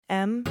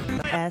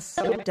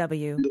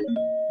MSW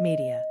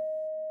Media.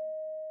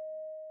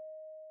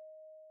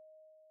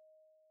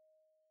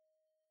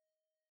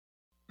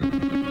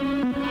 News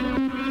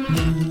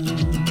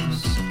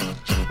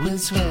with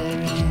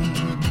swearing.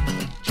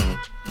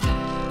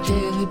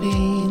 Daily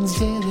beans,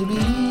 daily beans.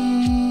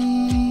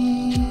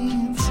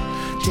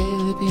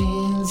 Daily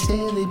beans,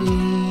 daily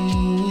beans.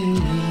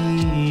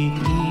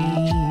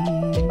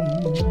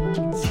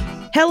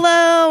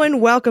 Hello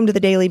and welcome to the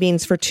Daily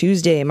Beans for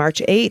Tuesday,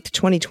 March 8th,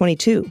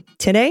 2022.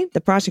 Today,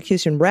 the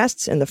prosecution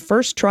rests in the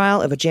first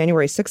trial of a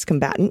January 6th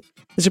combatant.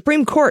 The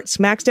Supreme Court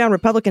smacks down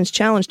Republicans'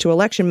 challenge to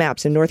election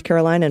maps in North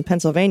Carolina and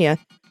Pennsylvania.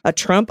 A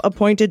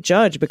Trump-appointed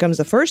judge becomes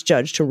the first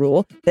judge to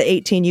rule that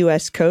 18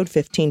 U.S. Code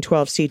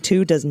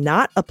 1512c2 does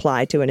not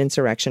apply to an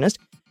insurrectionist.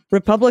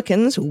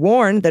 Republicans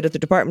warn that if the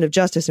Department of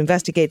Justice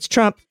investigates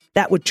Trump,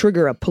 that would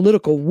trigger a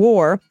political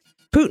war.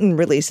 Putin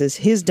releases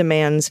his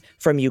demands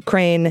from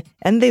Ukraine,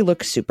 and they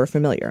look super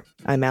familiar.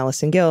 I'm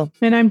Allison Gill.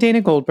 And I'm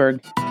Dana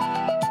Goldberg.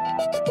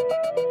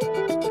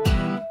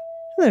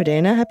 Hello,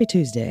 Dana. Happy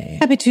Tuesday.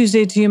 Happy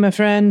Tuesday to you, my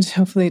friend.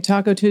 Hopefully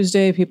Taco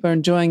Tuesday. People are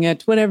enjoying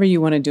it. Whatever you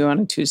want to do on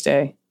a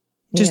Tuesday.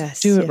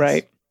 Just do it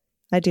right.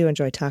 I do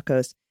enjoy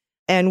tacos.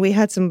 And we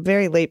had some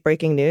very late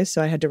breaking news,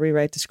 so I had to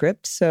rewrite the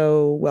script.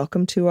 So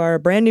welcome to our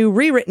brand new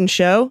rewritten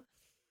show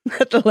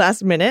at the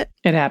last minute.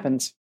 It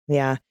happens.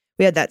 Yeah.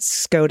 We had that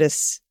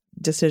SCOTUS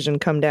decision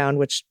come down,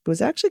 which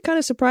was actually kind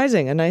of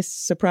surprising, a nice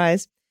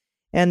surprise.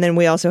 And then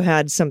we also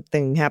had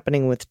something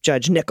happening with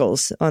Judge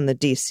Nichols on the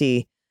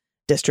D.C.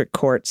 District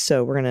Court.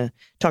 So we're going to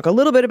talk a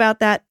little bit about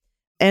that.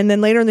 And then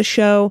later in the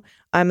show,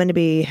 I'm going to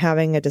be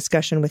having a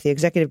discussion with the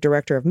executive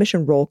director of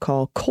Mission Roll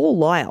Call, Cole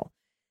Lyle.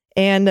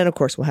 And then, of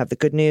course, we'll have the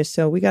good news.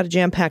 So we got a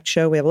jam-packed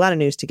show. We have a lot of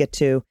news to get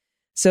to.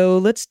 So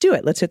let's do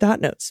it. Let's hit the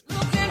hot notes.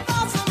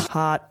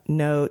 Hot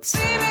notes.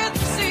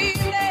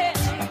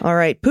 All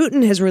right.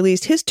 Putin has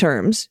released his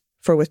terms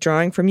for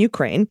withdrawing from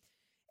Ukraine.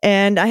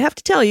 And I have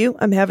to tell you,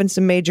 I'm having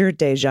some major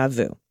deja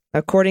vu.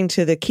 According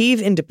to the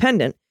Kyiv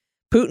Independent,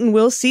 Putin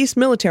will cease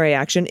military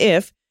action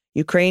if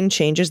Ukraine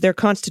changes their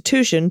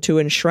constitution to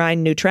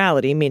enshrine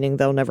neutrality, meaning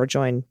they'll never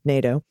join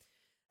NATO,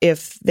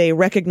 if they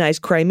recognize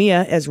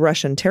Crimea as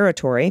Russian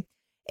territory,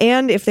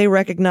 and if they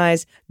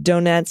recognize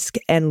Donetsk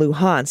and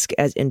Luhansk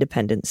as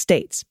independent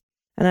states.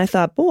 And I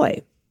thought,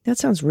 boy, that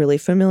sounds really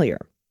familiar.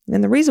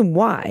 And the reason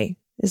why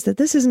is that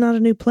this is not a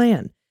new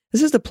plan.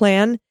 This is the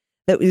plan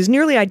that is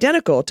nearly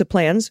identical to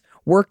plans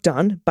worked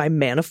on by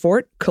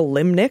Manafort,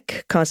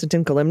 Kilimnik,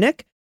 Konstantin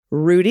Kilimnik,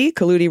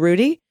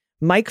 Rudy,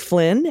 Mike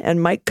Flynn,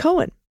 and Mike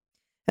Cohen.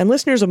 And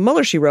listeners of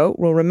Mueller, She Wrote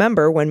will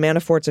remember when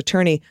Manafort's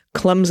attorney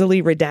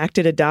clumsily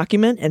redacted a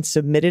document and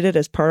submitted it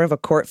as part of a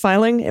court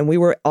filing, and we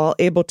were all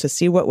able to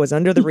see what was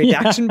under the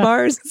redaction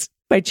bars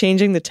by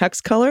changing the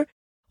text color.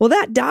 Well,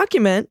 that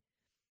document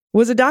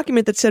was a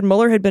document that said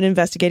Mueller had been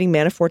investigating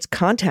Manafort's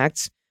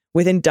contacts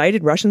with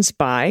indicted Russian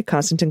spy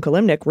Konstantin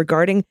Kilimnik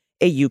regarding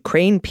a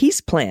Ukraine peace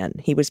plan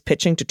he was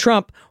pitching to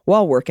Trump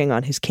while working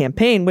on his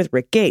campaign with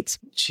Rick Gates.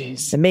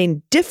 Jeez. The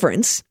main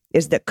difference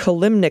is that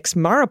Kilimnik's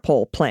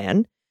Mariupol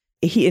plan,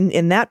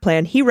 in that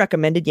plan, he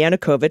recommended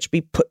Yanukovych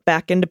be put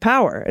back into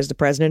power as the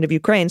president of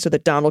Ukraine so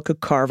that Donald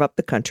could carve up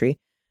the country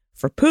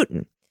for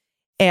Putin.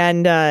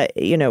 And,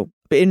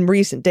 in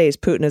recent days,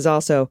 Putin has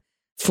also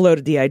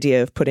floated the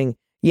idea of putting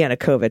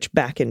Yanukovych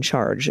back in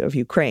charge of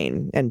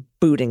Ukraine and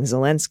booting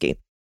Zelensky.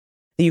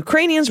 The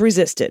Ukrainians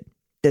resisted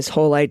this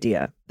whole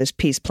idea, this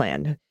peace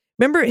plan.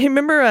 Remember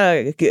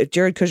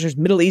Jared Kushner's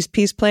Middle East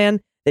peace plan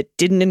that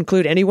didn't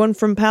include anyone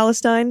from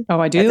Palestine? Oh,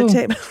 I do.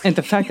 And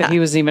the fact that he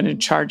was even in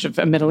charge of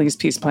a Middle East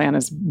peace plan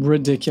is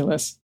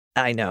ridiculous.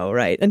 I know,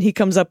 right? And he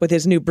comes up with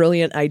his new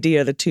brilliant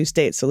idea, the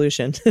two-state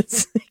solution.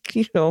 It's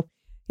like,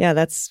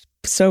 that's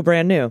so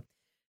brand new.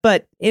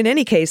 But in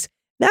any case,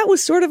 that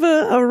was sort of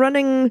a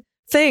running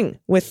thing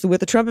with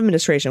the Trump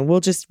administration.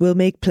 We'll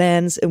make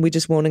plans and we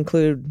just won't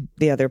include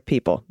the other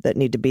people that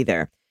need to be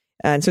there.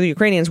 And so the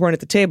Ukrainians weren't at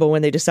the table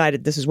when they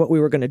decided this is what we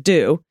were going to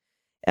do,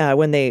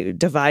 when they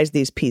devised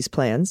these peace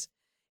plans.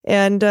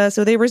 And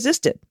so they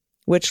resisted,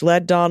 which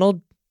led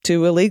Donald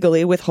to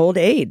illegally withhold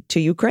aid to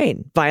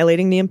Ukraine,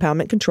 violating the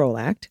Impoundment Control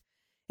Act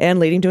and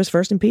leading to his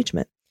first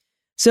impeachment.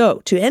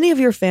 So to any of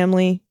your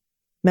family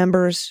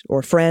members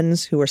or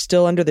friends who are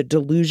still under the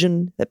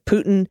delusion that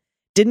Putin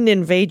didn't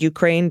invade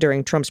Ukraine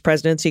during Trump's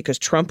presidency because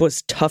Trump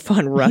was tough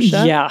on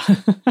Russia, yeah.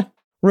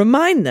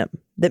 remind them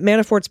that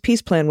Manafort's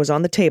peace plan was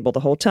on the table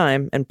the whole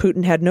time, and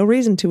Putin had no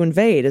reason to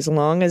invade as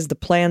long as the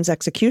plan's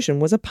execution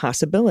was a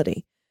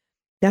possibility.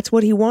 That's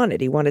what he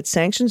wanted. He wanted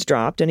sanctions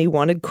dropped, and he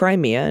wanted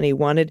Crimea, and he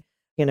wanted,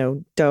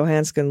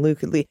 Donetsk and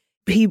Luhansk.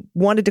 He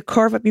wanted to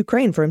carve up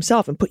Ukraine for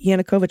himself and put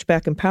Yanukovych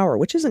back in power,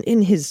 which isn't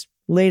in his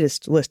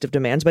latest list of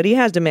demands, but he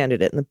has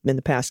demanded it in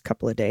the past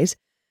couple of days.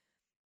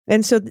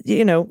 And so,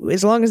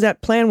 as long as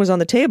that plan was on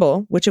the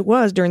table, which it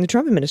was during the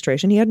Trump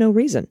administration, he had no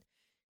reason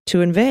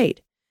to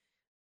invade.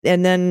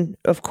 And then,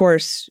 of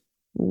course,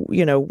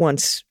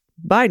 once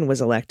Biden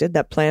was elected,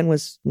 that plan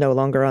was no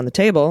longer on the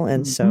table.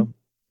 And so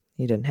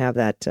he didn't have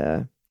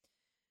that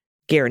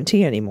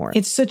guarantee anymore.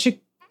 It's such a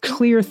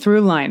clear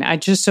through line.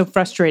 It's just so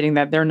frustrating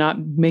that they're not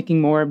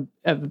making more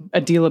of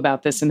a deal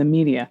about this in the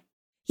media.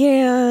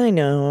 Yeah, I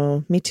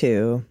know. Me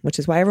too. Which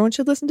is why everyone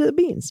should listen to the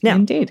beans. Now,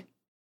 Indeed.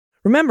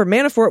 Remember,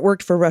 Manafort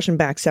worked for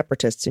Russian-backed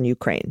separatists in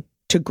Ukraine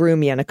to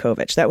groom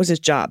Yanukovych. That was his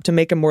job, to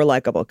make him more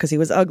likable, because he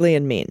was ugly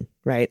and mean,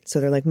 right? So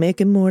they're like,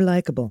 make him more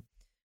likable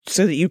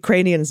so that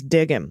Ukrainians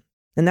dig him.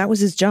 And that was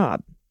his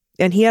job.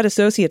 And he had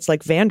associates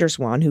like van der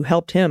Zwaan who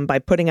helped him by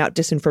putting out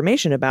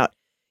disinformation about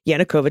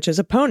Yanukovych's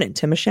opponent,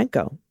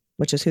 Tymoshenko,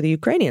 which is who the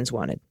Ukrainians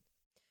wanted.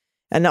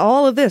 And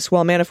all of this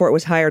while Manafort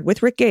was hired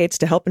with Rick Gates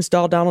to help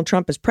install Donald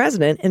Trump as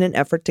president in an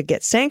effort to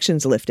get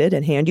sanctions lifted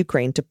and hand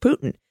Ukraine to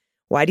Putin.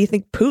 Why do you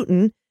think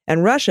Putin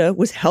and Russia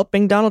was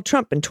helping Donald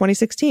Trump in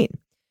 2016?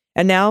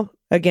 And now,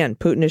 again,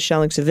 Putin is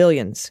shelling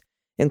civilians,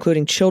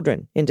 including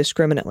children,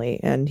 indiscriminately,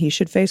 and he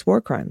should face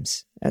war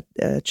crimes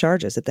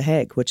charges at The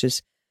Hague, which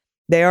is,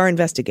 they are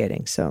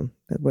investigating. So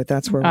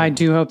that's where I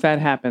do hope that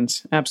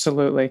happens.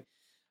 Absolutely.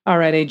 All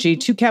right, AG,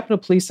 2 Capitol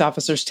Police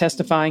officers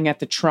testifying at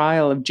the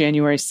trial of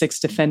January 6th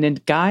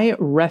defendant Guy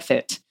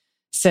Reffitt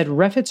said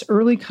Reffitt's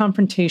early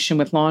confrontation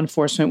with law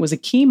enforcement was a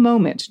key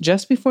moment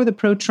just before the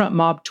pro-Trump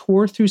mob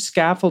tore through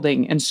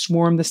scaffolding and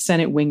swarmed the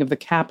Senate wing of the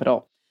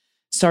Capitol.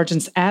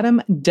 Sergeants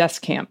Adam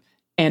Deskamp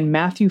and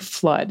Matthew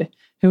Flood,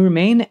 who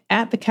remain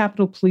at the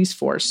Capitol Police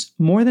Force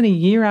more than a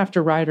year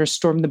after rioters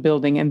stormed the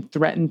building and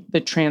threatened the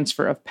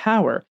transfer of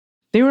power.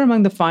 They were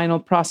among the final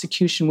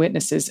prosecution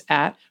witnesses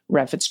at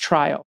Reffitt's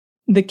trial.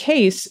 The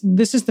case,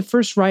 this is the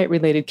first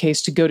riot-related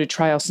case to go to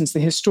trial since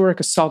the historic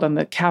assault on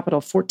the Capitol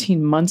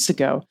 14 months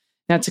ago.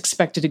 That's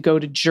expected to go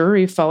to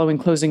jury following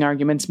closing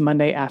arguments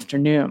Monday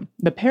afternoon.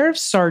 The pair of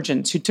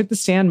sergeants who took the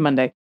stand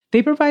Monday,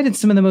 they provided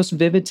some of the most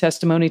vivid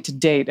testimony to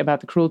date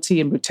about the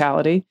cruelty and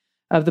brutality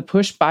of the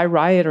push by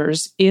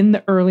rioters in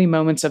the early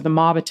moments of the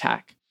mob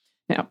attack.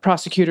 Now,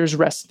 prosecutors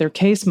rested their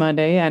case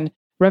Monday, and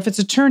Reffitt's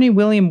attorney,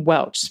 William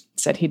Welch,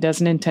 said he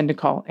doesn't intend to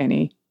call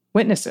any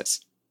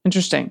witnesses.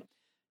 Interesting.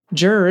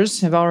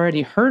 Jurors have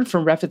already heard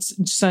from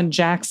Reffitt's son,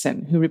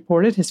 Jackson, who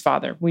reported his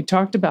father. We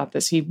talked about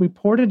this. He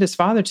reported his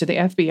father to the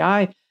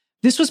FBI.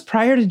 This was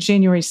prior to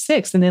January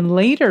 6th, and then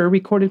later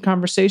recorded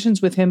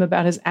conversations with him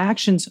about his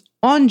actions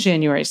on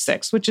January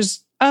 6th, which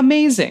is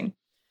amazing.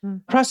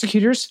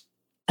 Prosecutors,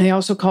 they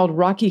also called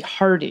Rocky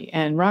Hardy,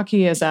 and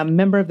Rocky is a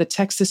member of the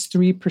Texas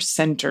 3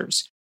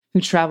 Percenters who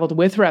traveled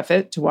with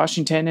Reffitt to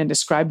Washington and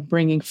described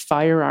bringing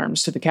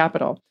firearms to the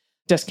Capitol.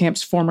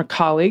 Deskamp's former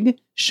colleague,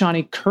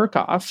 Shawnee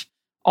Kirkhoff,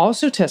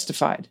 also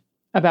testified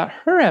about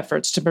her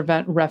efforts to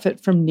prevent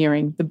Reffitt from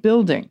nearing the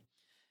building.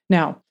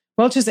 Now,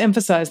 Welch has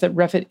emphasized that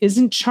Reffitt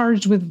isn't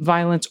charged with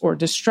violence or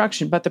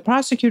destruction, but the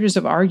prosecutors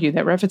have argued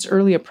that Reffitt's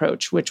early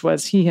approach, which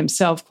was he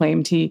himself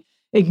claimed he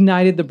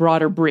ignited the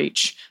broader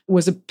breach,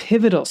 was a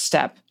pivotal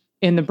step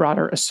in the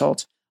broader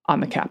assault on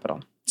the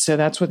Capitol. So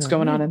that's what's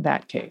going on in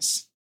that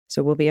case.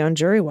 So we'll be on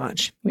jury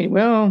watch. We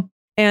will.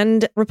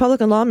 And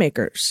Republican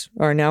lawmakers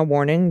are now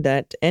warning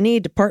that any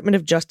Department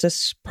of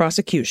Justice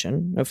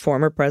prosecution of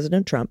former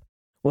President Trump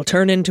will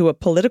turn into a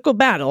political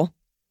battle,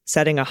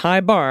 setting a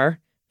high bar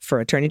for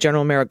Attorney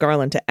General Merrick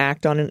Garland to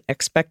act on an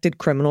expected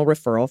criminal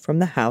referral from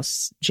the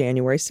House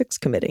January 6th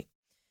committee.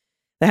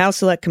 The House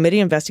Select Committee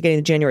investigating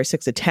the January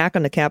 6th attack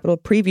on the Capitol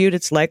previewed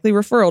its likely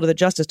referral to the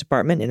Justice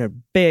Department in a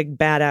big,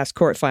 badass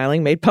court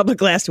filing made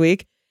public last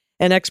week.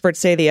 And experts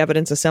say the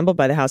evidence assembled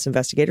by the House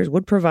investigators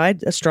would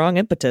provide a strong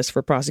impetus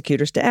for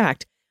prosecutors to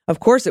act.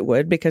 Of course it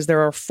would, because there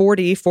are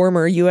 40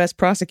 former U.S.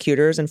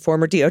 prosecutors and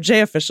former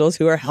DOJ officials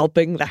who are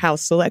helping the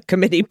House Select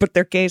Committee put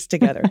their case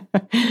together.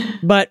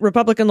 But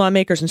Republican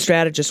lawmakers and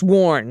strategists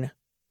warn,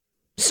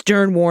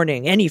 stern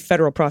warning, any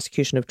federal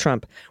prosecution of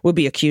Trump will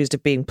be accused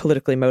of being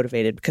politically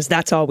motivated, because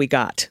that's all we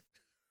got.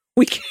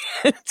 We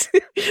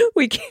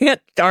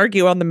can't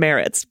argue on the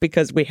merits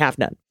because we have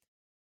none.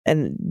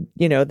 And,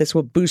 you know, this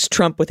will boost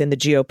Trump within the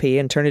GOP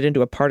and turn it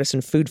into a partisan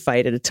food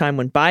fight at a time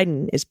when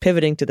Biden is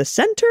pivoting to the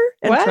center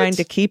and trying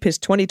to keep his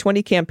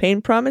 2020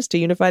 campaign promise to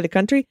unify the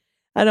country.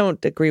 I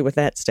don't agree with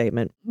that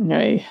statement.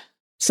 Nay.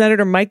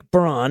 Senator Mike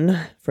Braun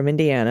from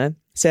Indiana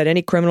said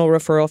any criminal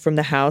referral from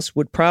the House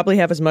would probably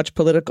have as much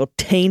political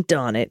taint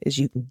on it as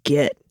you can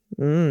get.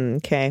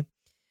 Okay.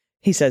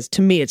 He says,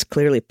 to me, it's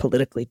clearly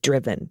politically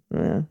driven.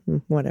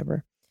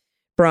 Whatever.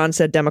 Braun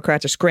said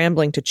Democrats are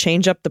scrambling to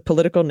change up the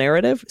political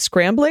narrative.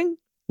 Scrambling?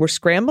 We're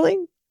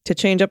scrambling to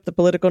change up the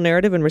political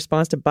narrative in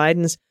response to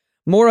Biden's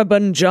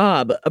moribund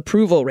job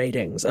approval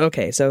ratings.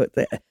 Okay, so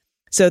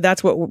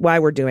that's why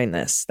we're doing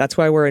this. That's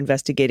why we're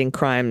investigating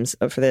crimes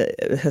for the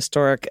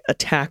historic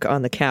attack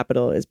on the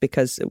Capitol, is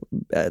because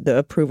the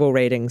approval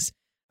ratings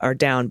are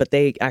down, but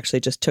they actually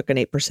just took an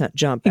 8%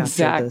 jump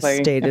after the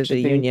State of the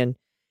Union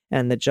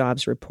and the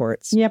jobs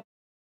reports. Yep.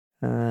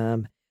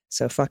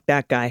 So fuck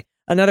that guy.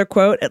 Another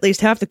quote, at least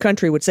half the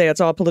country would say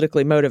it's all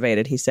politically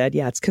motivated, he said.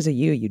 Yeah, it's because of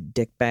you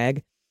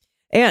dickbag.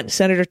 And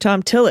Senator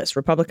Tom Tillis,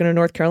 Republican of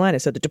North Carolina,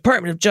 said the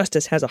Department of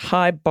Justice has a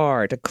high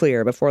bar to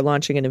clear before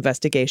launching an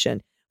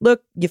investigation.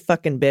 Look, you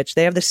fucking bitch,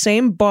 they have the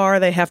same bar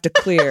they have to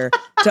clear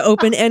to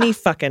open any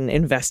fucking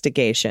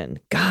investigation.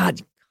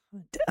 God,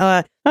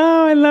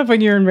 I love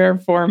when you're in rare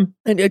form.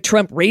 And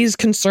Trump raised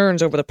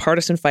concerns over the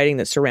partisan fighting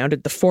that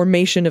surrounded the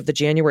formation of the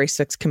January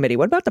 6th committee.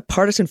 What about the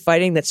partisan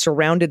fighting that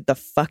surrounded the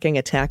fucking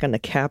attack on the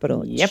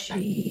Capitol? Yep.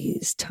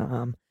 Jeez,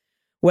 Tom.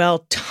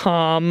 Well,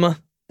 Tom,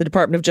 the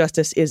Department of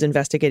Justice is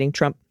investigating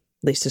Trump,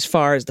 at least as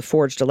far as the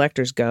forged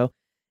electors go.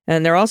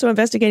 And they're also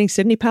investigating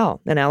Sidney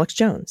Powell and Alex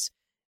Jones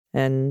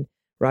and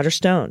Roger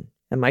Stone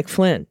and Mike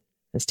Flynn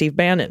and Steve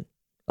Bannon,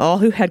 all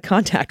who had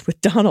contact with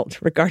Donald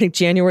regarding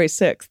January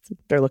 6th.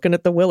 They're looking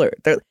at the Willard.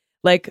 They're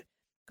like,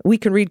 we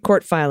can read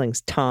court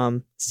filings,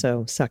 Tom,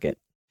 so suck it.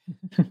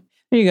 There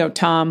you go,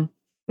 Tom.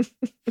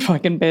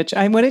 Fucking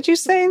bitch. What did you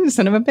say?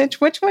 Son of a bitch.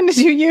 Which one did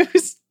you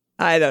use?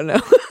 I don't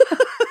know.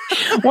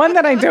 One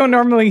that I don't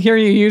normally hear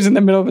you use in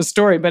the middle of a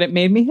story, but it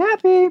made me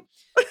happy.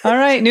 All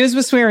right, news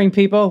with swearing,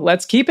 people.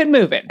 Let's keep it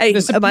moving. Hey,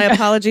 my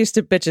apologies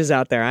to bitches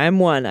out there. I'm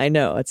one. I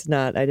know. It's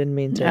not. I didn't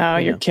mean to. Oh,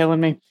 you're killing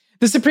me.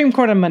 The Supreme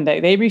Court on Monday,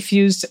 they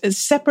refused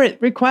separate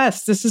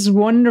requests. This is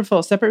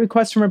wonderful. Separate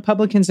requests from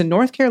Republicans in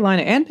North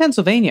Carolina and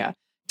Pennsylvania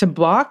to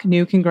block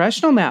new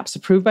congressional maps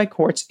approved by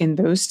courts in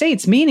those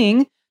states,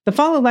 meaning the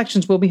fall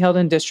elections will be held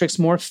in districts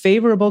more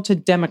favorable to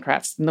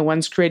Democrats than the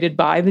ones created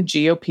by the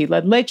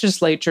GOP-led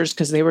legislatures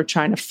because they were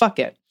trying to fuck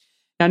it.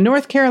 Now,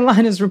 North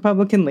Carolina's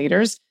Republican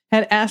leaders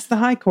had asked the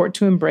High Court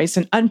to embrace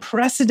an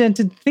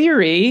unprecedented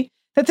theory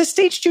that the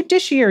state's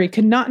judiciary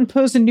could not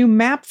impose a new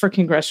map for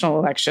congressional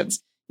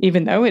elections,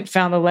 even though it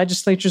found the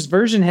legislature's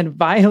version had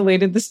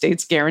violated the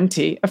state's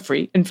guarantee of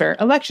free and fair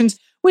elections,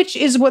 which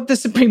is what the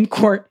Supreme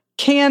Court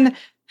can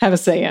have a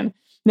say in.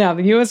 Now,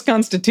 the U.S.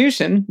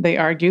 Constitution, they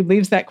argued,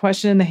 leaves that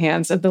question in the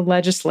hands of the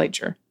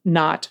legislature,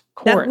 not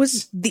courts. That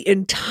was the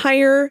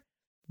entire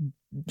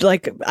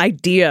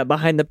idea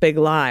behind the big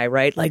lie,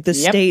 right? Like the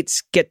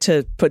states get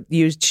to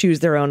choose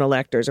their own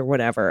electors or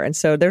whatever. And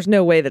so there's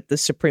no way that the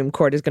Supreme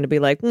Court is going to be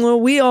like, well,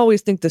 we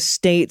always think the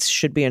states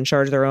should be in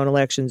charge of their own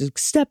elections,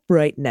 except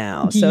right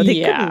now. So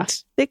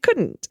they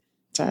couldn't.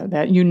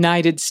 That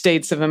United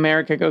States of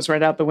America goes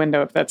right out the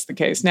window if that's the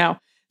case. Now,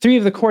 three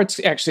of the courts,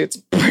 actually, it's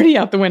pretty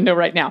out the window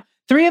right now.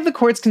 Three of the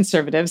court's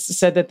conservatives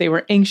said that they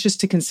were anxious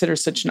to consider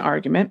such an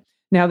argument.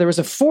 Now, there was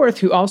a fourth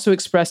who also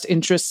expressed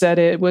interest, said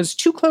it was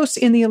too close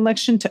in the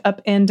election to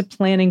upend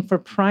planning for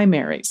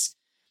primaries.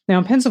 Now,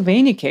 in the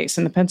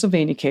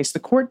Pennsylvania case, the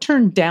court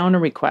turned down a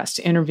request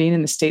to intervene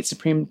in the state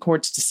Supreme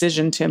Court's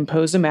decision to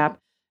impose a map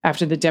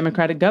after the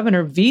Democratic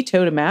governor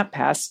vetoed a map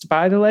passed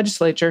by the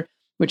legislature,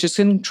 which is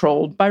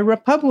controlled by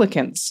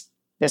Republicans.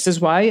 This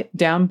is why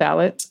down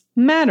ballots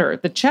matter.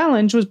 The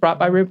challenge was brought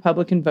by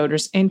Republican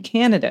voters and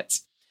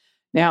candidates.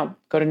 Now,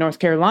 go to North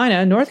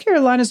Carolina. North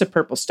Carolina is a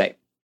purple state.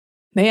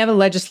 They have a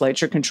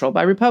legislature controlled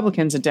by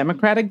Republicans, a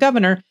Democratic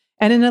governor,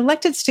 and an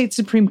elected state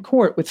Supreme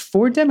Court with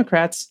 4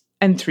 Democrats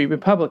and 3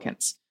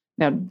 Republicans.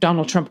 Now,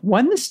 Donald Trump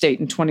won the state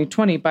in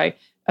 2020 by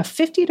a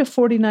 50 to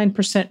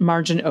 49%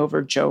 margin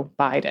over Joe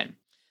Biden.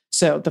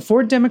 So the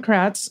 4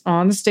 Democrats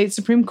on the state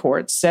Supreme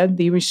Court said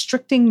the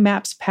restricting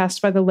maps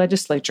passed by the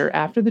legislature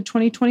after the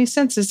 2020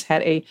 census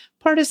had a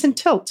partisan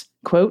tilt,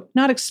 quote,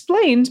 not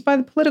explained by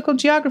the political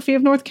geography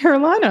of North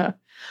Carolina.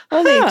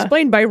 Only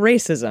explained by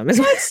racism.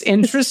 That's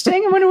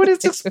interesting. I wonder what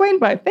it's explained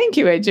by. Thank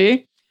you,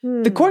 AG.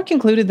 The court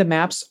concluded the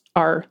maps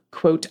are,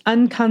 quote,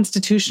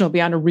 unconstitutional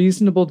beyond a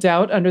reasonable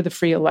doubt under the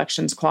Free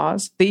Elections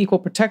Clause, the Equal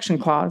Protection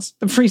Clause,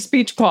 the Free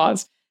Speech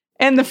Clause,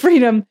 and the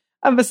Freedom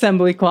of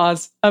Assembly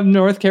Clause of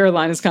North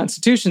Carolina's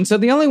Constitution. So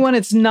the only one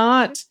it's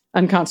not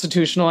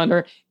unconstitutional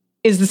under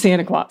is the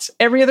Santa Clause.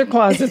 Every other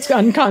clause it's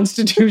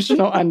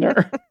unconstitutional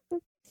under.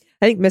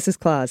 I think Mrs.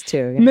 Claus,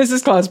 too. Yeah.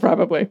 Mrs. Claus,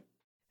 probably.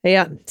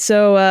 Yeah.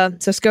 So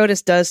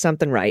SCOTUS does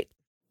something right.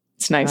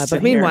 It's nice to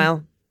but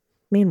hear.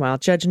 Meanwhile,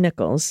 Judge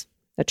Nichols,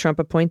 a Trump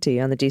appointee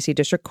on the D.C.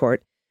 District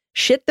Court,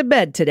 shit the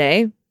bed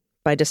today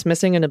by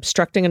dismissing and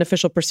obstructing an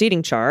official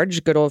proceeding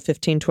charge, good old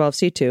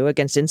 1512C2,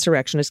 against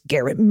insurrectionist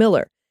Garrett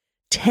Miller.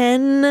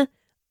 10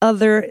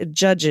 other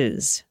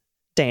judges,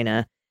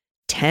 Dana,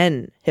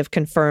 10 have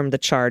confirmed the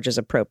charge is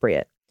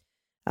appropriate.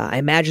 I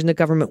imagine the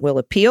government will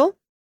appeal.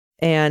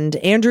 And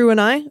Andrew and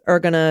I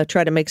are going to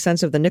try to make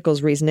sense of the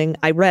Nichols reasoning.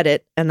 I read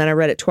it, and then I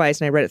read it twice,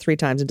 and I read it 3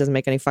 times. It doesn't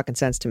make any fucking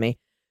sense to me.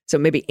 So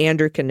maybe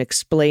Andrew can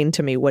explain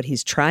to me what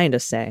he's trying to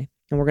say.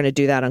 And we're going to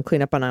do that on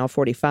Cleanup on Aisle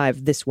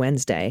 45 this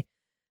Wednesday.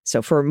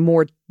 So for a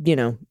more,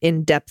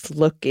 in-depth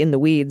look in the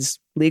weeds,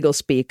 legal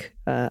speak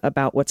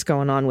about what's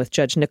going on with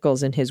Judge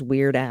Nichols and his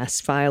weird-ass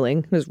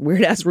filing, his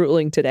weird-ass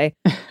ruling today,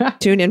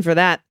 tune in for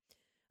that.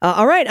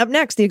 All right, up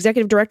next, the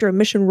Executive Director of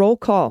Mission Roll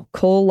Call,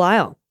 Cole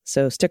Lyle.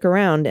 So stick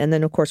around, and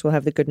then, of course, we'll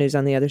have the good news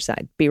on the other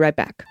side. Be right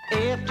back.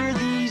 After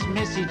these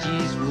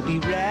messages, we'll be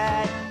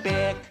right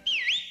back.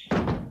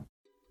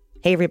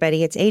 Hey,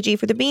 everybody, it's AG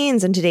for the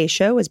Beans, and today's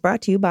show is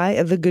brought to you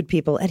by the good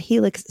people at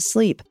Helix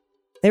Sleep.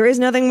 There is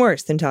nothing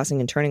worse than tossing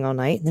and turning all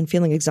night and then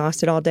feeling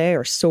exhausted all day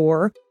or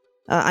sore.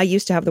 I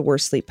used to have the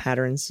worst sleep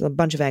patterns, a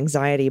bunch of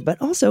anxiety,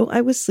 but also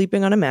I was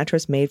sleeping on a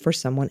mattress made for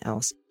someone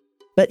else.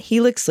 But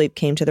Helix Sleep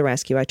came to the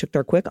rescue. I took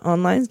their quick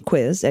online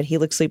quiz at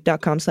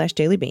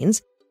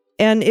helixsleep.com/dailybeans.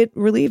 And it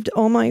relieved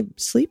all my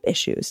sleep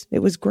issues. It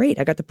was great.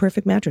 I got the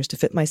perfect mattress to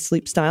fit my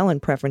sleep style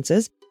and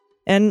preferences.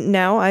 And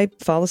now I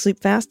fall asleep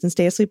fast and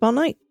stay asleep all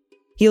night.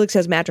 Helix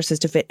has mattresses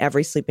to fit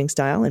every sleeping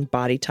style and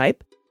body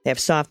type. They have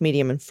soft,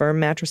 medium, and firm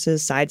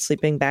mattresses, side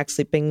sleeping, back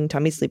sleeping,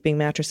 tummy sleeping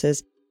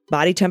mattresses,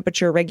 body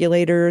temperature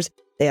regulators.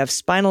 They have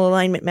spinal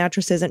alignment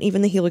mattresses, and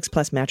even the Helix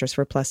Plus mattress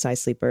for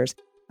plus-size sleepers.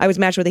 I was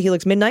matched with a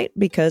Helix Midnight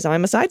because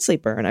I'm a side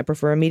sleeper, and I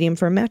prefer a medium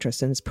firm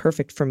mattress, and it's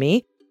perfect for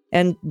me.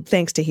 And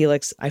thanks to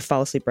Helix, I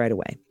fall asleep right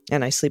away,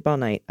 and I sleep all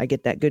night. I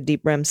get that good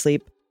deep REM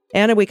sleep,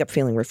 and I wake up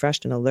feeling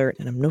refreshed and alert,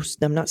 and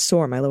I'm not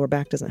sore. My lower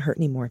back doesn't hurt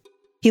anymore.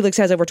 Helix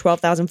has over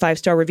 12,000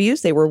 five-star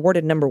reviews. They were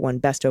awarded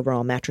 #1 best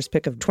overall mattress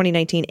pick of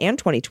 2019 and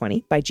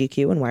 2020 by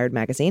GQ and Wired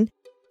Magazine.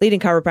 Leading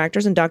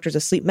chiropractors and doctors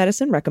of sleep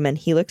medicine recommend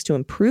Helix to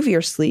improve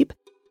your sleep.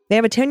 They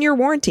have a 10-year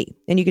warranty,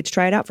 and you get to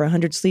try it out for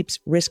 100 sleeps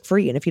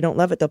risk-free. And if you don't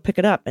love it, they'll pick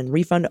it up and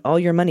refund all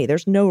your money.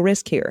 There's no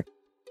risk here.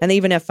 And they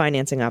even have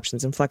financing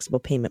options and flexible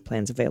payment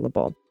plans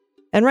available.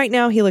 And right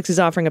now, Helix is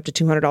offering up to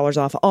 $200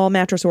 off all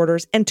mattress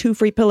orders and 2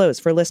 free pillows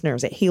for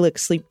listeners at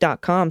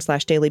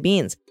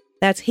helixsleep.com/dailybeans.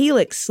 That's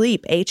Helix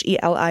Sleep,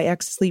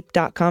 HELIX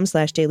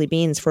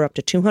sleep.com/dailybeans for up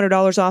to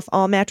 $200 off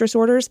all mattress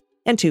orders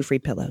and 2 free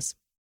pillows.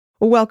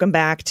 Welcome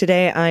back.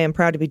 Today, I am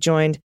proud to be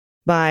joined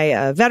by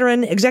a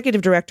veteran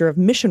executive director of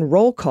Mission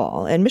Roll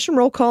Call. And Mission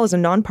Roll Call is a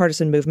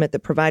nonpartisan movement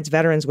that provides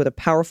veterans with a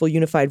powerful,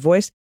 unified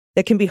voice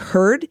that can be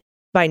heard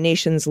by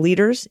nation's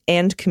leaders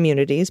and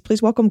communities.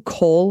 Please welcome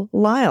Cole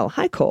Lyle.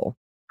 Hi, Cole.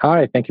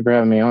 Hi, thank you for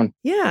having me on.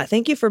 Yeah,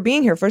 thank you for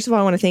being here. First of all,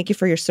 I want to thank you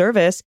for your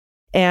service.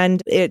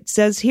 And it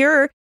says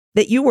here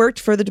that you worked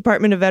for the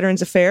Department of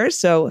Veterans Affairs,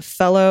 so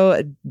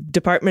fellow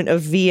Department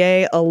of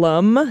VA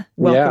alum.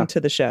 Welcome to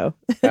the show.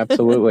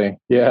 Absolutely.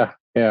 Yeah.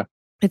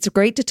 It's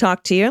great to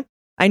talk to you.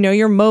 I know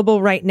you're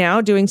mobile right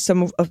now doing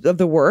some of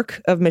the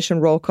work of Mission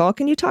Roll Call.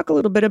 Can you talk a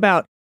little bit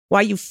about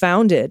why you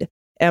founded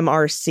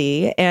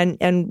MRC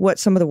and what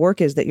some of the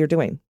work is that you're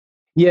doing?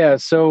 Yeah.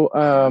 So,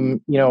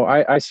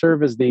 I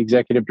serve as the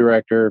executive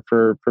director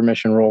for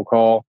Mission Roll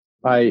Call.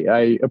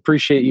 I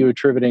appreciate you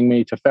attributing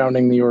me to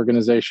founding the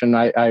organization.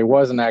 I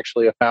wasn't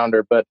actually a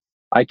founder, but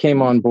I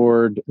came on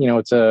board.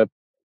 It's a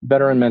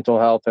veteran mental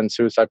health and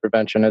suicide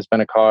prevention has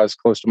been a cause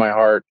close to my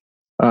heart.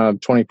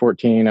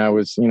 2014, I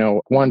was,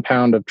 1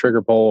 pound of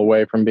trigger pull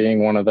away from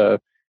being one of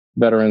the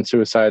veteran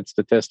suicide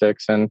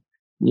statistics. And,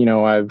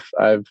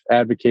 I've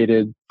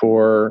advocated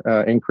for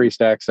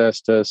increased access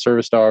to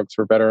service dogs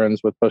for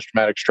veterans with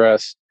post-traumatic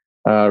stress,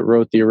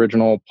 wrote the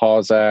original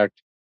PAWS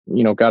Act,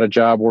 got a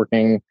job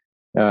working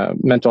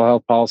mental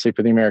health policy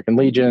for the American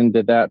Legion,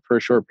 did that for a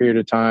short period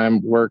of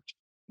time, worked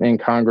in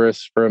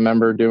Congress for a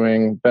member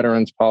doing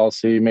veterans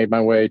policy, made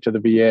my way to the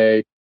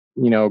VA,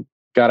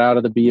 got out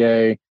of the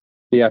VA.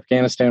 The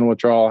Afghanistan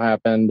withdrawal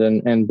happened,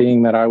 and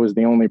being that I was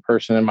the only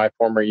person in my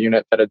former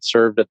unit that had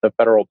served at the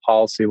federal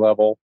policy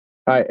level,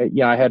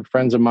 I had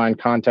friends of mine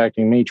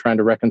contacting me trying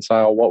to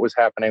reconcile what was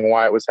happening,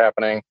 why it was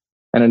happening,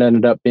 and it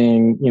ended up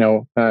being,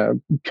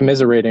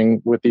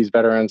 commiserating with these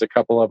veterans. A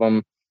couple of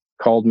them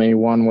called me.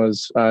 One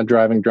was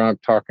driving drunk,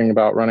 talking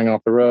about running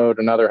off the road.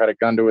 Another had a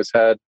gun to his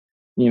head.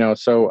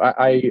 So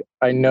I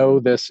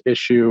know this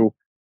issue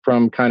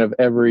from kind of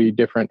every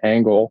different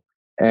angle.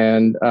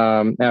 And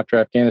after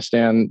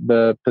Afghanistan,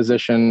 the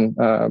position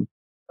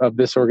of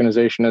this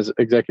organization as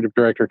executive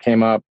director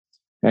came up,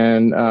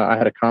 and I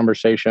had a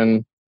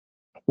conversation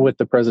with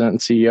the president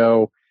and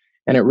CEO,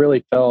 and it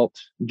really felt,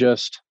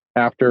 just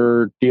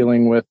after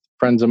dealing with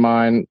friends of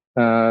mine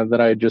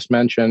that I had just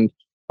mentioned,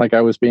 like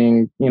I was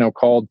being,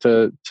 called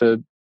to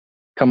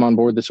come on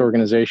board this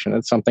organization.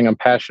 It's something I'm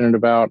passionate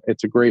about.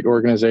 It's a great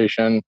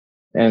organization,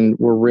 and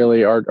we're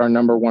really our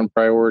number one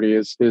priority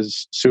is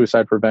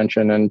suicide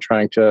prevention and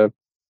trying to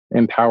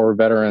empower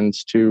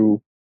veterans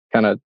to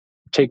kind of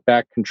take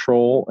back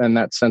control and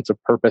that sense of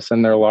purpose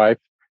in their life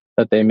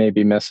that they may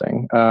be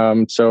missing.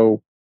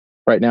 So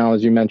right now,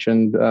 as you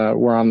mentioned,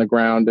 we're on the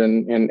ground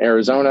in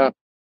Arizona.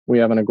 We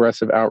have an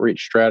aggressive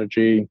outreach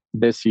strategy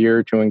this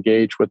year to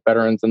engage with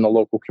veterans in the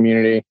local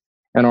community.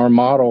 And our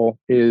model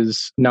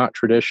is not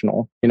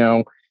traditional.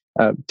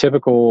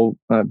 Typical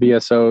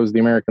VSOs, the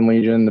American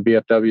Legion, the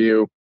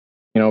BFW,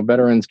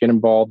 veterans get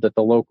involved at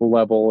the local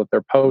level at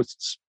their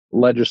posts.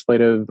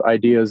 Legislative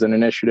ideas and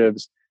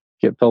initiatives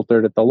get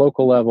filtered at the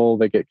local level.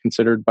 They get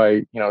considered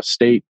by,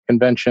 state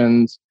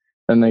conventions.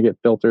 Then they get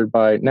filtered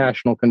by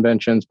national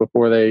conventions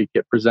before they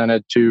get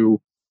presented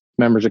to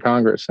members of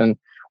Congress. And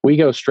we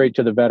go straight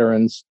to the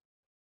veterans.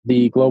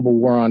 The global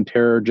war on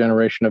terror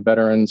generation of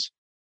veterans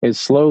is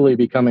slowly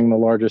becoming the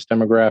largest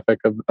demographic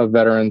of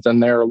veterans,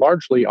 and they're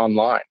largely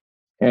online.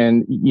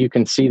 And you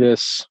can see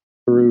this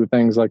through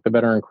things like the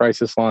Veteran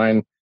Crisis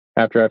Line.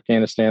 After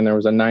Afghanistan, there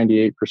was a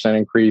 98%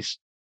 increase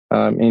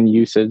in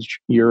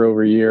usage year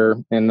over year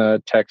in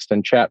the text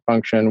and chat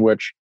function,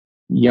 which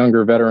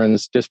younger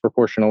veterans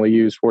disproportionately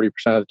use 40%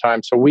 of the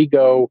time. So we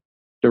go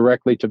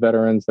directly to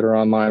veterans that are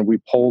online. We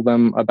poll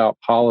them about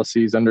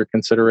policies under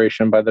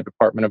consideration by the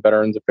Department of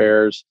Veterans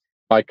Affairs,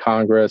 by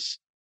Congress,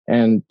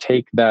 and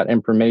take that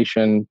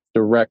information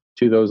direct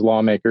to those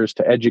lawmakers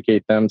to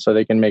educate them so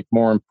they can make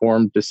more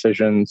informed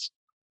decisions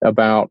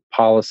about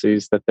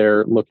policies that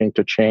they're looking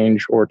to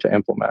change or to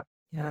implement.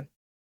 Yeah.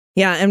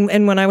 Yeah.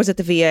 And when I was at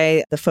the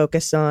VA, the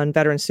focus on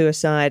veteran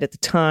suicide at the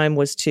time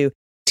was to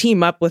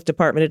team up with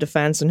Department of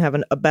Defense and have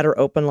a better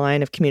open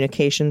line of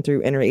communication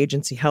through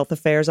interagency health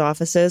affairs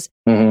offices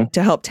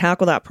to help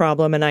tackle that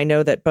problem. And I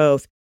know that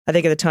both, I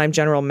think at the time,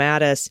 General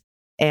Mattis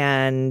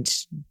and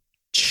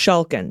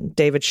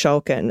David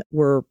Shulkin,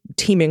 were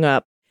teaming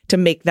up to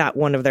make that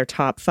one of their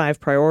top 5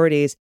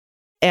 priorities.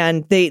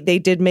 And they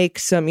did make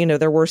some,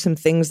 there were some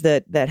things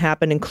that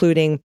happened,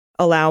 including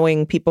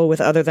allowing people with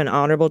other than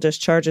honorable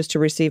discharges to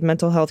receive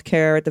mental health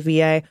care at the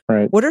VA.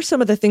 Right. What are some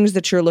of the things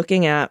that you're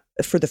looking at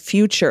for the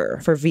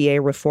future for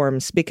VA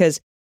reforms? Because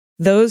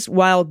those,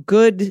 while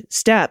good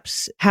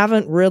steps,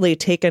 haven't really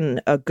taken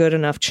a good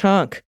enough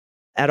chunk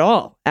at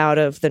all out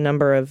of the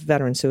number of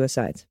veteran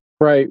suicides.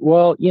 Right.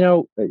 Well,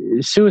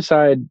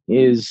 suicide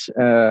is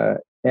an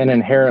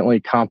inherently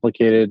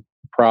complicated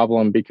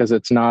problem because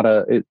it's not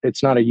a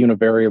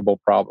univariable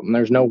problem.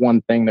 There's no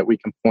one thing that we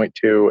can point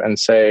to and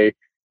say,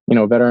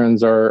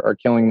 veterans are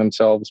killing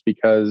themselves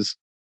because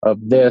of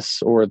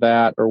this or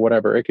that or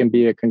whatever. It can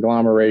be a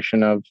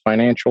conglomeration of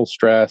financial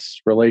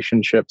stress,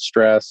 relationship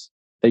stress.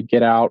 They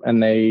get out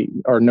and they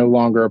are no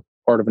longer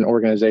part of an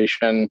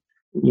organization,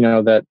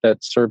 that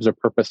serves a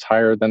purpose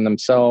higher than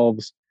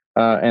themselves.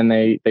 And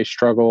they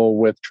struggle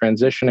with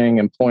transitioning,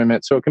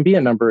 employment. So it can be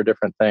a number of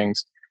different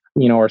things.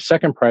 Our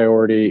second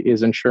priority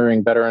is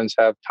ensuring veterans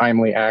have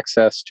timely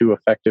access to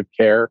effective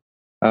care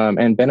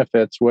and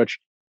benefits, which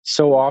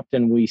so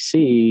often we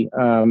see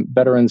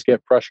veterans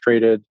get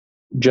frustrated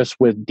just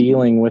with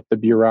dealing with the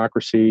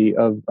bureaucracy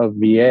of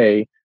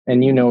VA.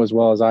 And as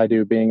well as I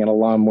do, being an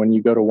alum, when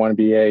you go to one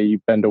VA,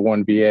 you've been to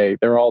one VA.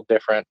 They're all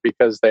different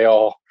because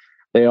the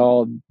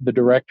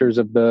directors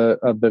of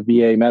the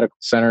VA medical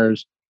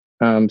centers,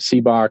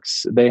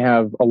 CBOCs, they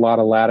have a lot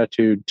of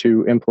latitude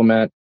to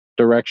implement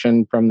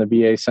direction from the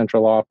VA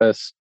central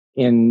office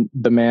in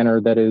the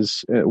manner that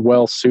is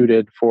well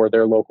suited for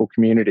their local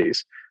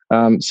communities.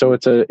 So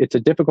it's a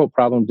difficult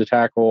problem to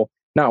tackle,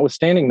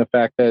 notwithstanding the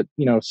fact that,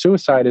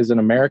 suicide is an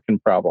American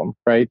problem,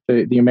 right?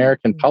 The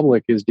American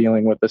public is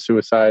dealing with the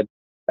suicide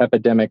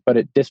epidemic, but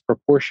it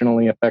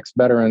disproportionately affects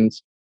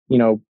veterans,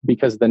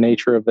 because of the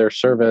nature of their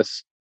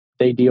service.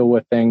 They deal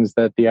with things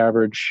that the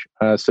average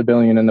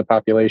civilian in the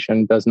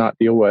population does not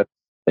deal with.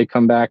 They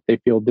come back, they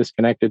feel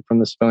disconnected from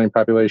the civilian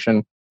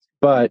population.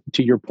 But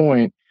to your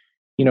point,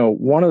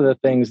 one of the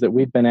things that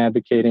we've been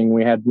advocating,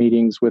 we had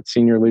meetings with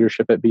senior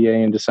leadership at VA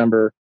in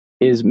December,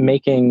 is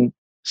making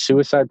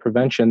suicide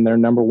prevention their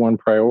number one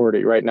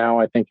priority. Right now,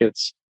 I think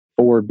it's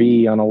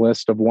 4B on a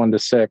list of 1 to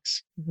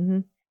 6. Mm-hmm.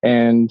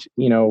 And,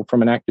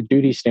 from an active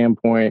duty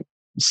standpoint,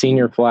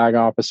 senior flag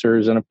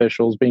officers and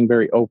officials being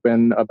very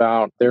open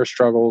about their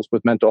struggles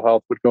with mental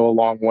health would go a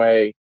long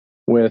way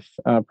with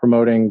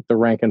promoting the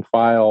rank and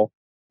file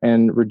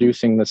and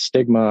reducing the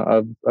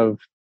stigma of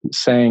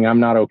saying I'm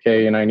not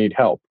okay and I need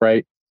help,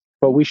 right?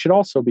 But we should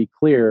also be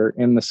clear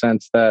in the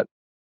sense that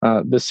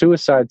the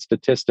suicide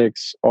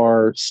statistics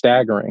are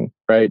staggering,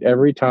 right?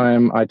 Every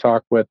time I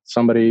talk with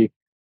somebody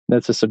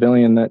that's a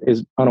civilian that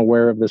is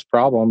unaware of this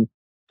problem,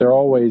 they're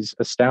always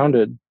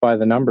astounded by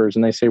the numbers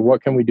and they say,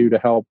 what can we do to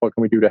help? What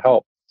can we do to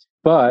help?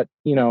 But,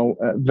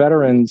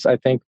 veterans, I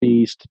think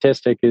the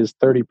statistic is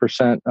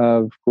 30%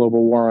 of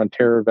global war on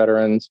terror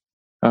veterans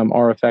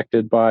are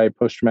affected by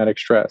post-traumatic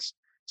stress.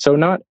 So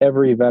not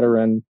every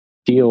veteran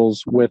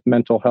deals with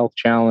mental health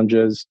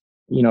challenges.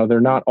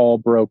 They're not all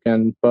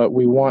broken, but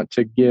we want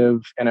to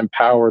give and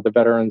empower the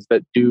veterans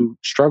that do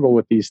struggle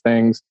with these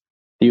things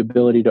the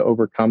ability to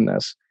overcome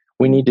this.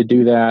 We need to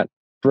do that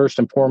first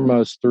and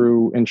foremost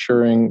through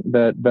ensuring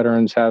that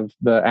veterans have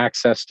the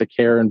access to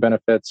care and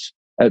benefits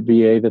at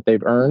VA that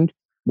they've earned.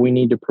 We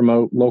need to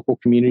promote local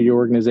community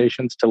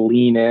organizations to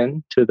lean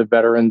in to the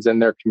veterans in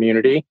their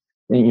community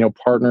and,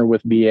 partner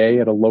with VA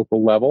at a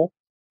local level.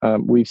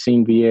 We've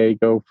seen VA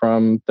go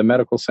from the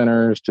medical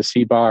centers to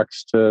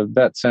CBOCs to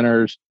vet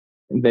centers.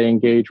 They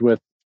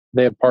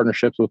have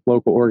partnerships with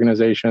local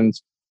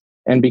organizations.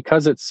 And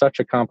because it's such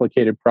a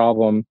complicated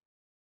problem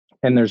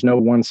and there's no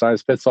one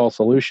size fits all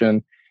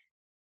solution,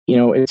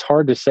 it's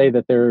hard to say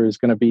that there is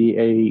going to be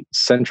a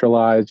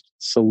centralized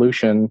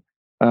solution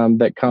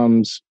that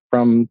comes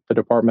from the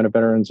Department of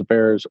Veterans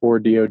Affairs or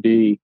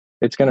DoD.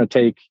 It's going to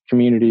take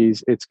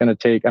communities. It's going to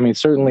take,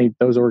 certainly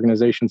those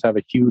organizations have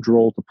a huge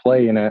role to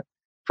play in it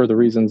for the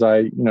reasons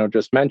I,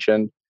 just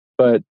mentioned.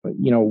 But,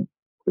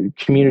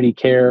 community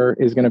care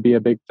is going to be a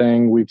big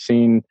thing. We've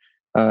seen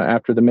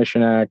after the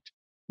Mission Act,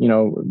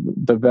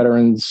 the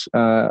veterans'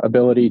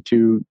 ability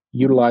to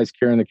utilize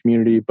care in the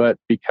community. But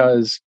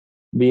because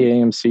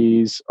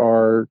VAMCs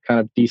are kind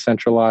of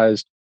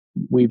decentralized,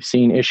 we've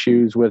seen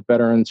issues with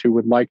veterans who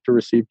would like to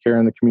receive care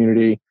in the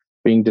community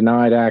being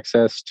denied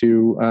access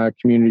to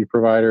community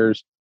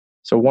providers.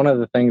 So one of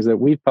the things that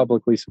we've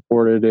publicly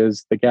supported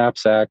is the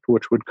GAPS Act,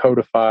 which would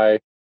codify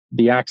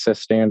the access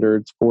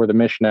standards for the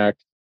Mission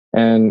Act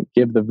and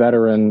give the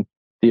veteran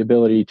the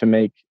ability to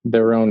make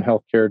their own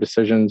healthcare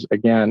decisions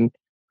again,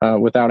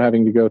 without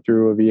having to go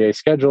through a VA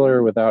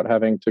scheduler, without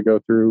having to go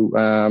through,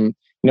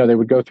 they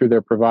would go through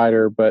their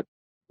provider, but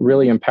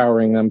really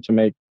empowering them to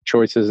make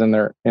choices in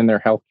their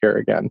healthcare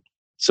again.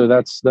 So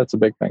that's a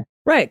big thing.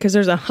 Right, because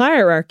there's a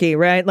hierarchy,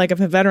 right? Like if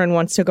a veteran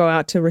wants to go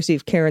out to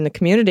receive care in the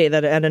community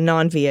that at a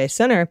non-VA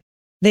center,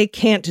 they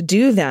can't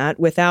do that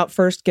without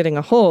first getting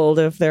a hold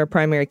of their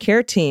primary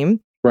care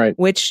team, right?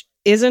 Which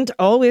isn't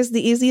always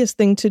the easiest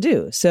thing to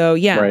do. So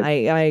yeah,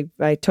 right.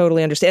 I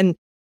totally understand. And,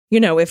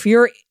 if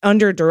you're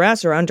under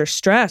duress or under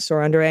stress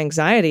or under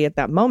anxiety at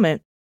that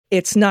moment,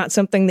 it's not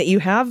something that you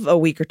have a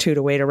week or two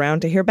to wait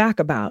around to hear back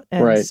about.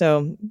 And right.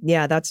 So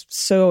yeah, that's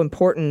so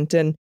important.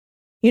 And,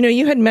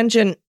 you had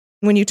mentioned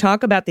when you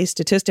talk about these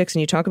statistics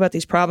and you talk about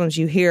these problems,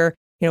 you hear,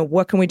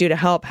 what can we do to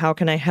help? How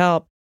can I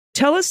help?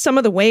 Tell us some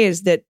of the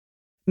ways that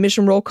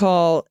Mission Roll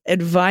Call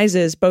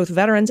advises both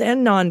veterans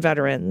and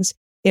non-veterans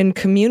in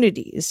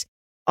communities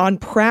on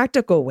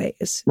practical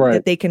ways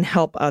that they can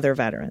help other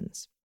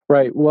veterans.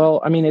 Right.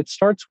 Well, I mean, it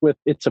starts with,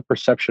 it's a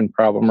perception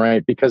problem,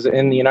 right? Because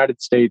in the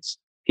United States,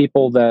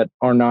 people that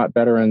are not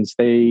veterans,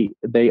 they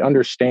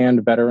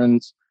understand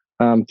veterans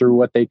through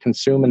what they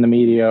consume in the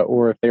media,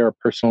 or if they are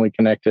personally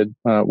connected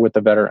with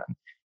a veteran.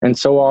 And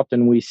so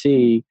often we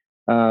see,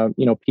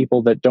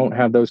 people that don't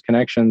have those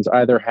connections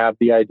either have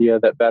the idea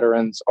that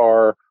veterans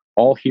are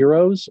all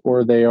heroes,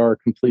 or they are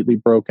completely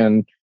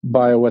broken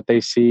by what they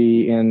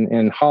see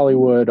in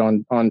Hollywood,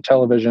 on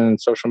television,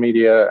 social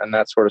media, and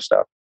that sort of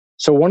stuff.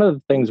 So one of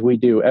the things we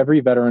do,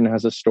 every veteran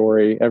has a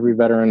story, every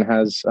veteran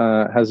has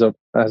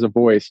a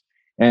voice.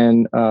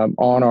 And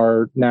on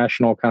our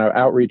national kind of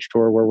outreach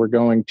tour, where we're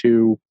going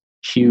to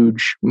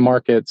huge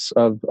markets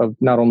of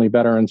not only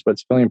veterans, but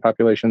civilian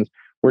populations,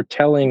 we're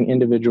telling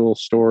individual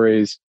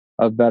stories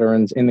of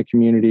veterans in the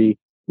community,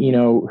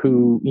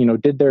 who,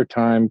 did their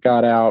time,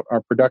 got out,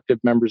 are productive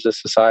members of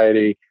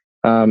society,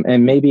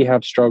 and maybe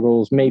have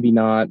struggles, maybe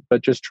not,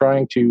 but just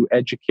trying to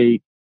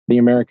educate the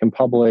American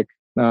public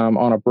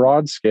on a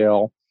broad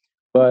scale,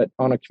 but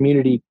on a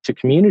community to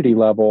community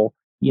level,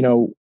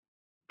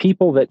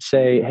 people that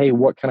say, hey,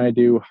 what can I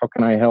do? How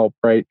can I help?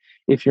 Right?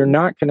 If you're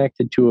not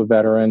connected to a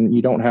veteran,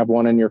 you don't have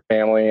one in your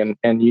family, and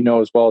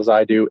as well as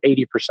I do,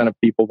 80% of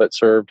people that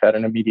served had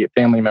an immediate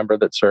family member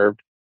that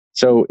served.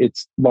 So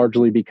it's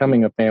largely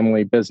becoming a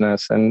family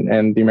business,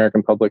 and the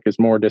American public is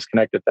more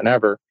disconnected than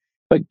ever.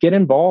 But get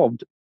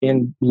involved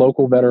in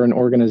local veteran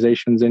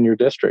organizations in your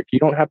district. You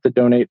don't have to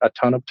donate a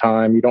ton of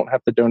time. You don't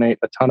have to donate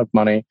a ton of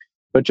money,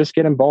 but just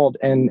get involved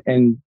and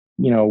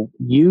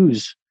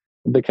use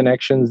the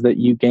connections that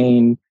you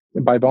gain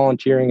by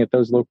volunteering at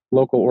those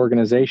local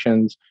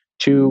organizations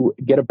to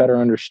get a better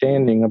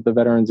understanding of the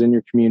veterans in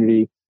your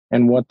community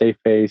and what they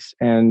face.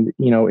 And,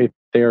 if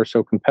they are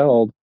so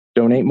compelled,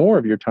 donate more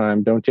of your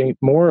time, donate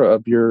more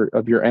of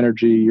your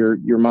energy,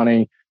 your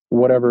money,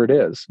 whatever it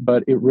is.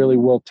 But it really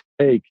will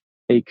take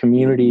a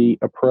community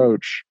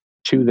approach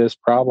to this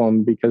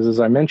problem, because as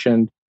I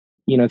mentioned,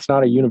 it's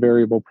not a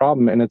univariable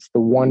problem, and it's the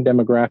one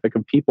demographic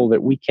of people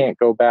that we can't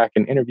go back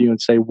and interview and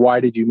say,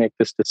 why did you make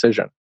this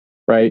decision?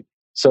 Right?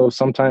 So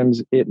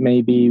sometimes it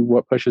may be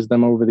what pushes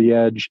them over the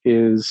edge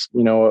is,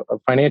 a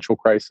financial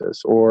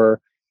crisis,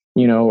 or,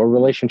 a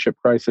relationship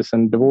crisis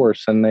and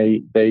divorce, and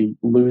they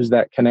lose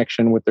that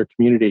connection with their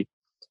community.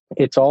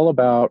 It's all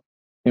about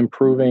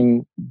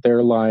improving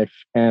their life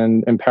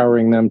and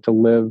empowering them to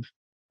live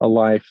a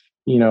life,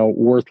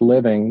 worth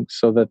living,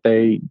 so that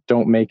they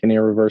don't make an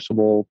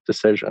irreversible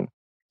decision.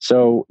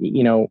 So,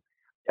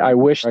 I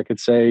wish I could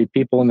say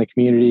people in the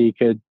community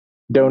could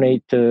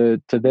donate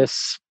to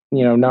this,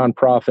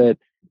 nonprofit.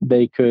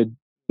 They could,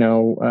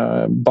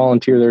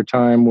 volunteer their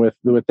time with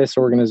this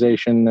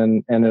organization,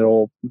 and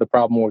the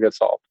problem will get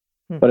solved.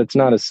 But it's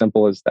not as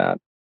simple as that.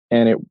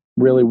 And it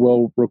really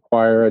will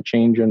require a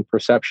change in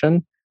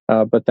perception,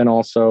 but then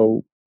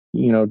also,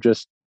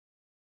 just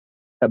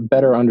a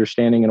better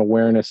understanding and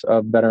awareness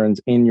of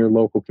veterans in your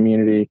local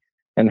community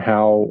and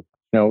how,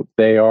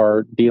 they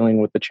are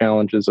dealing with the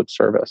challenges of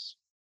service.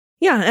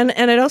 Yeah.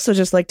 And I'd also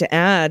just like to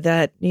add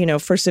that,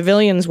 for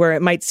civilians where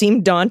it might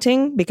seem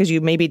daunting because you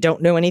maybe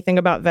don't know anything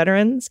about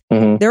veterans,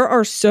 there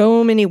are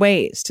so many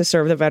ways to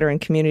serve the veteran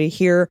community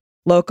here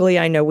locally.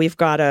 I know we've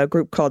got a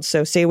group called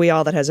So Say We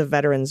All that has a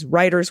veterans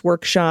writers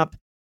workshop.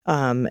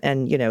 And,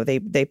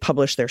 they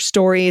publish their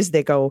stories.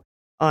 They go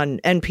on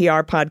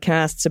NPR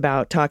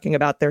podcasts talking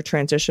about their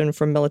transition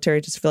from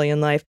military to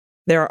civilian life.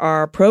 There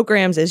are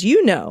programs, as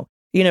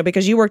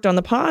because you worked on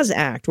the Pause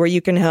Act, where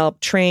you can help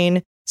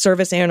train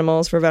service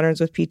animals for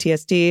veterans with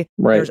PTSD.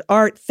 Right. There's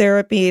art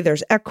therapy,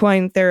 there's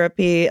equine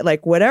therapy,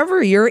 like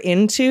whatever you're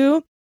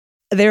into,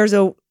 there's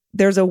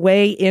a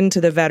way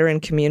into the veteran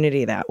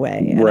community that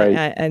way.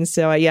 Right. And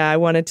so, I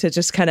wanted to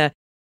just kind of,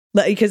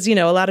 because,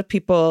 a lot of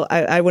people,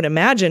 I would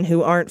imagine,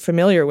 who aren't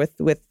familiar with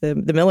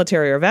the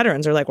military or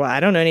veterans are like, well, I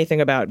don't know anything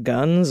about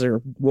guns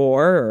or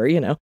war or,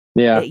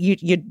 Yeah.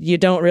 You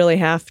don't really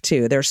have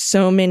to. There's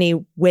so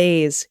many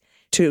ways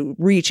to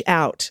reach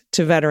out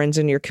to veterans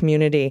in your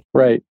community.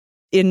 Right.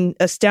 In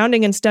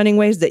astounding and stunning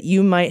ways that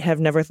you might have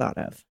never thought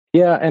of.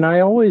 Yeah. And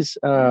I always,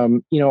 I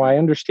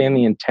understand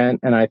the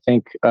intent, and I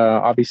think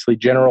obviously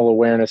general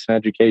awareness and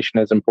education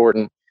is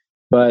important.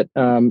 But,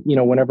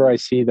 whenever I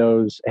see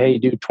those, hey,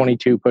 do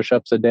 22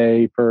 push-ups a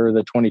day for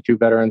the 22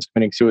 veterans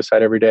committing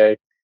suicide every day,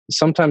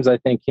 sometimes I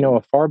think,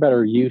 a far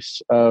better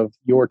use of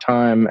your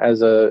time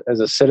as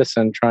a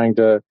citizen trying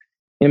to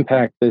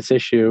impact this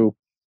issue,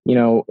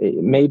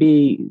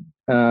 maybe,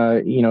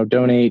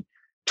 donate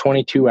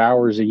 22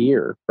 hours a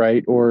year,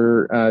 right?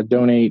 Or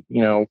donate,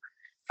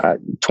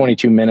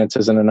 22 minutes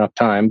isn't enough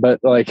time,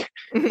 but like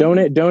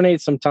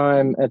donate some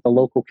time at the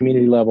local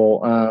community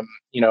level.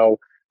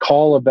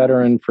 Call a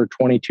veteran for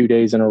 22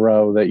 days in a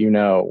row that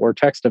or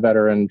text a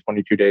veteran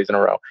 22 days in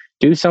a row.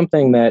 Do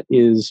something that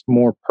is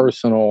more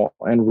personal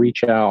and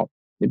reach out.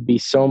 It'd be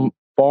so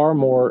far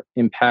more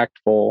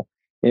impactful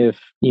if,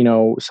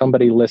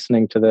 somebody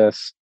listening to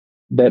this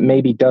that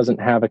maybe doesn't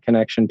have a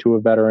connection to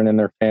a veteran in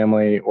their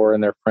family or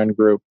in their friend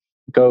group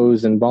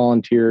goes and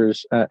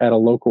volunteers at a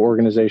local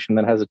organization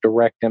that has a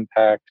direct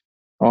impact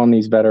on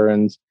these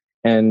veterans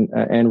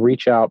and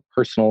reach out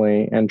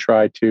personally and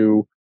try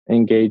to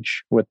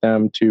engage with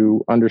them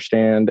to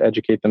understand,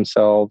 educate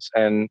themselves,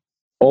 and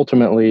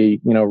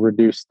ultimately,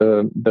 reduce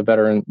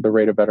the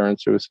rate of veteran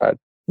suicide.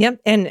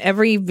 Yep. And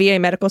every VA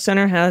medical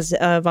center has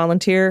a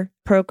volunteer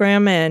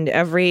program, and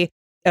every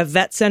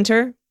vet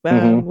center,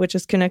 which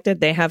is connected,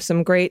 they have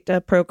some great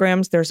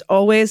programs. There's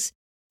always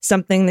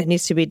something that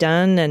needs to be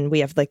done. And we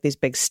have like these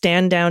big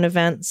stand down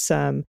events.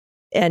 And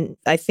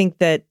I think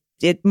that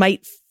it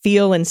might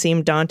feel and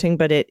seem daunting,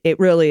 but it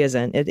really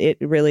isn't. It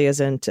really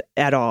isn't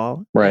at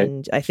all. Right.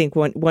 And I think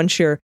once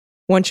you're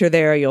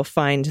there, you'll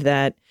find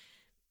that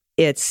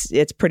it's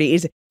pretty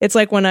easy. It's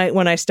like when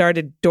I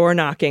started door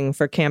knocking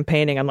for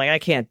campaigning, I'm like, I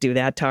can't do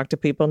that. Talk to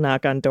people,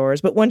 knock on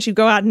doors. But once you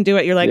go out and do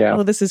it, you're like,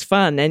 oh, this is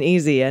fun and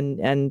easy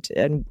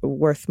and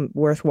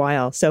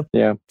worthwhile. So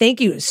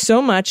Thank you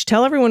so much.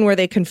 Tell everyone where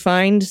they can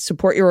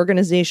support your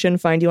organization,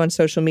 find you on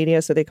social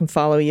media so they can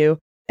follow you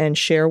and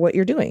share what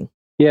you're doing.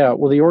 Yeah,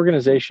 well, the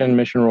organization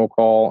Mission Roll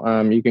Call,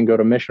 you can go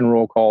to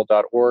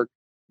missionrollcall.org.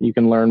 You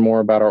can learn more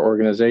about our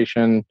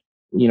organization.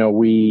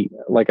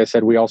 Like I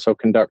said, we also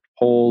conduct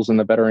polls in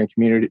the veteran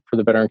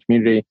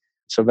community.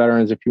 So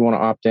veterans, if you want to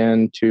opt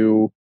in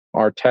to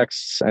our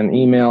texts and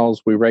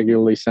emails, we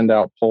regularly send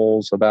out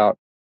polls about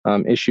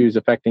issues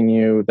affecting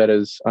you that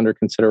is under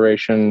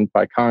consideration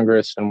by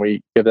Congress, and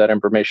we give that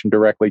information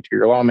directly to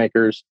your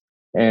lawmakers.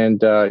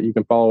 And you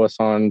can follow us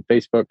on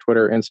Facebook,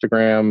 Twitter,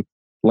 Instagram,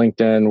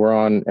 LinkedIn. We're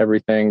on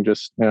everything.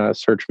 Just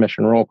search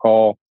Mission Roll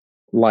Call,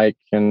 like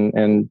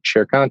and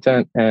share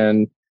content,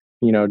 and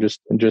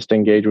just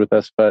engage with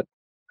us. But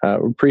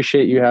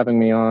appreciate you having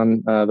me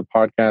on the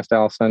podcast,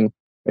 Allison.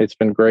 It's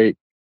been great,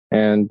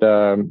 and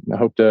I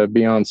hope to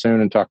be on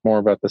soon and talk more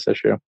about this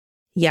issue.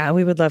 Yeah,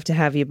 we would love to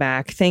have you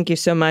back. Thank you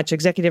so much,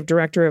 Executive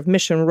Director of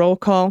Mission Roll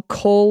Call,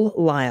 Cole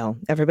Lyle.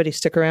 Everybody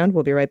stick around.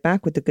 We'll be right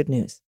back with the good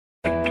news.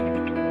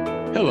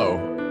 Hello,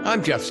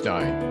 I'm Jeff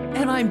Stein.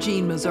 And I'm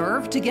Jean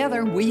Meserve.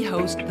 Together, we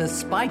host the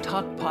Spy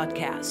Talk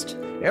podcast.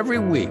 Every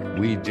week,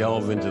 we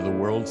delve into the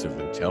worlds of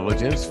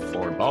intelligence,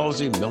 foreign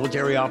policy,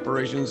 military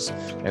operations,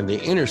 and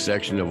the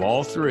intersection of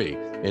all three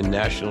in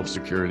national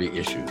security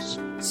issues.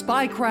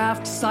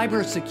 Spycraft,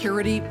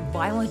 cybersecurity,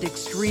 violent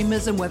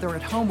extremism, whether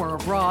at home or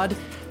abroad,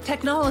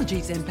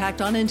 technology's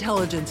impact on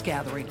intelligence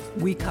gathering.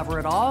 We cover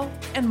it all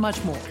and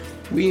much more.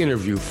 We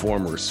interview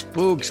former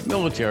spooks,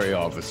 military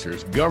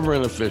officers,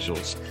 government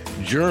officials,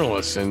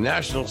 journalists, and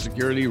national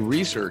security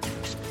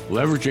researchers,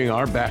 leveraging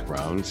our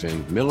backgrounds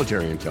in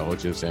military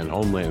intelligence and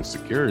homeland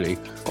security,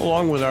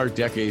 along with our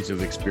decades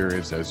of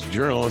experience as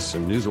journalists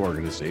and news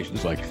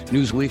organizations like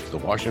Newsweek, The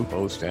Washington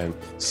Post, and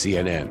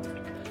CNN.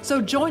 So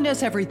join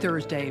us every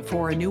Thursday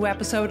for a new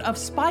episode of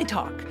Spy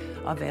Talk,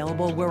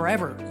 available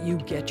wherever you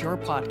get your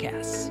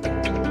podcasts.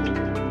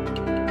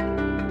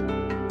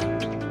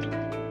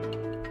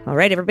 All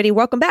right, everybody,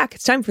 welcome back.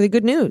 It's time for the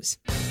good news.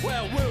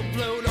 Well, we'll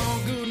float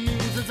on, good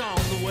news is on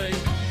the way.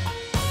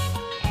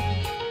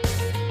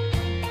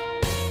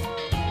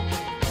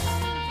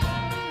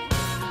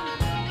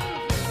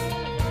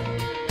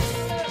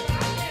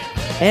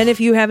 And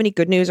if you have any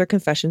good news or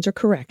confessions or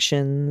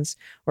corrections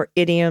or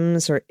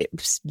idioms, or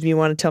if you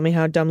want to tell me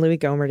how dumb Louis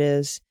Gohmert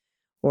is,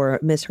 or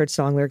misheard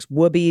song lyrics,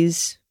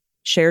 whoobies,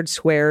 shared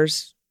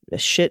swears,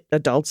 shit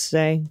adults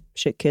say,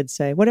 shit kids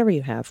say, whatever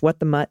you have, what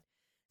the mutt,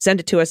 send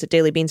it to us at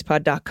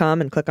dailybeanspod.com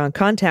and click on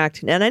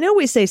contact. And I know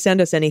we say send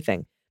us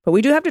anything, but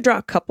we do have to draw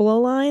a couple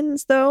of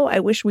lines, though.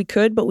 I wish we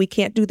could, but we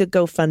can't do the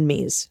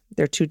GoFundMes.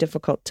 They're too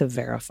difficult to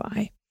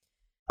verify.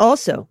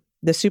 Also,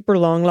 the super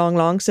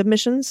long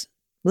submissions.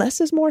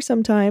 Less is more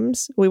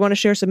sometimes. We want to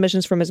share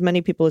submissions from as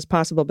many people as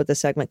possible, but the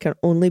segment can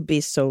only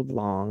be so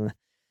long.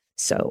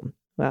 So,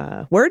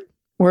 word?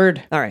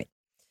 Word. All right.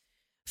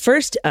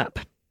 First up,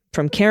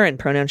 from Karen,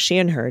 pronouns she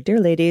and her. Dear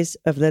ladies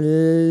of the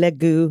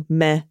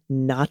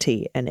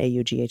Leguminati,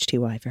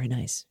 N-A-U-G-H-T-Y. Very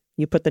nice.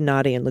 You put the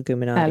naughty in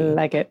Leguminati. I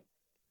like it.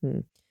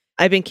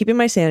 I've been keeping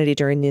my sanity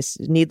during this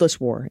needless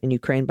war in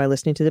Ukraine by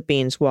listening to the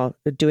Beans while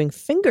doing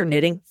finger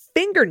knitting.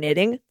 Finger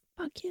knitting?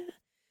 Fuck yeah.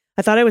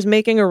 I thought I was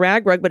making a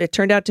rag rug, but it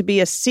turned out to be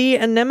a sea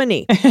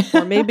anemone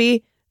or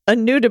maybe a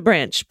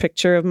nudibranch.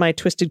 Picture of my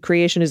twisted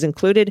creation is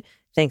included.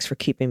 Thanks for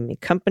keeping me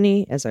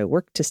company as I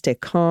work to stay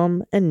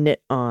calm and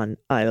knit on.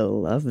 I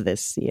love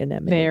this sea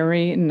anemone.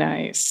 Very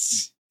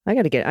nice. I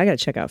gotta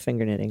check out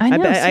finger knitting. I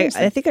know,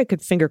 I think I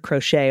could finger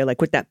crochet, like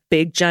with that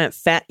big giant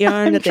fat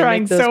yarn. I'm that they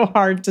trying make those... so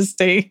hard to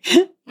stay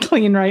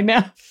clean right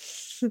now.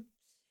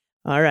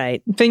 All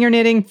right. Finger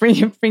knitting,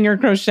 finger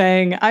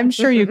crocheting. I'm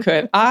sure you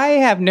could. I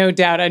have no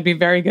doubt I'd be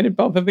very good at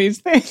both of these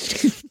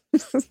things.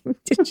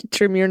 Did you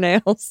trim your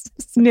nails?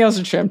 Nails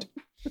are trimmed.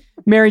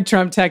 Mary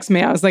Trump texts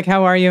me. I was like,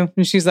 how are you?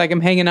 And she's like, I'm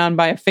hanging on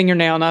by a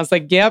fingernail. And I was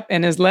like, yep.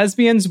 And as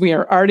lesbians, we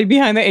are already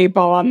behind the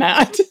 8-ball on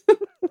that.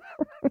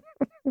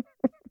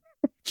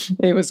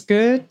 It was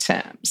good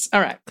times.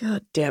 All right.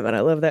 God damn it.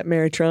 I love that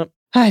Mary Trump.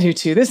 I do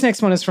too. This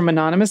next one is from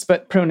Anonymous,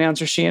 but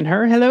pronouns are she and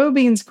her. Hello,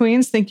 Beans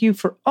Queens. Thank you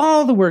for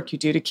all the work you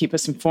do to keep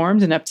us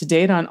informed and up to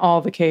date on all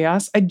the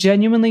chaos. I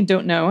genuinely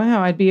don't know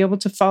how I'd be able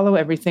to follow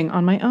everything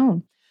on my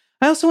own.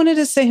 I also wanted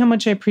to say how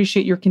much I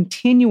appreciate your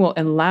continual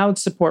and loud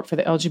support for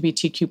the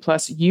LGBTQ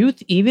plus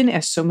youth, even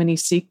as so many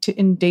seek to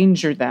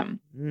endanger them.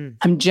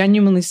 I'm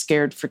genuinely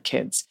scared for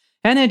kids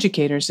and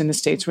educators in the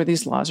states where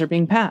these laws are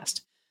being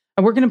passed.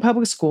 I work in a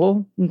public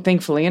school, and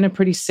thankfully in a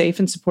pretty safe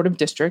and supportive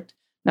district.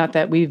 Not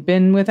that we've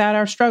been without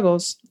our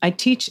struggles. I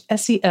teach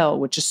SEL,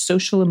 which is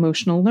social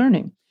emotional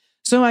learning.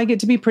 So I get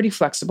to be pretty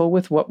flexible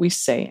with what we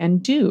say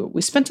and do.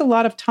 We spent a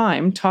lot of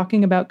time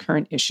talking about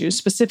current issues,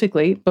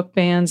 specifically book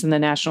bans and the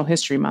National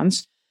History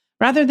Months.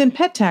 Rather than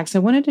pet tax, I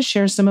wanted to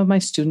share some of my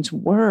students'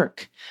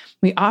 work.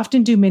 We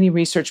often do many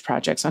research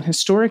projects on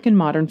historic and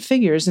modern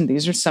figures, and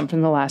these are some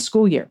from the last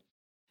school year.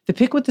 The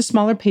pick with the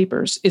smaller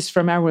papers is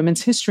from our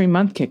Women's History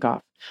Month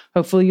kickoff.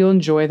 Hopefully you'll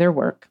enjoy their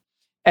work.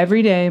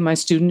 Every day, my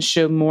students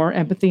show more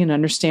empathy and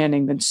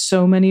understanding than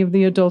so many of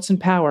the adults in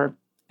power,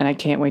 and I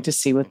can't wait to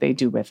see what they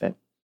do with it.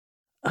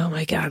 Oh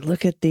my God,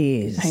 look at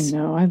these. I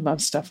know, I love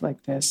stuff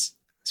like this.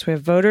 So we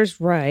have voters'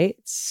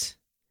 rights.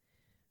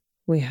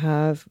 We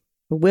have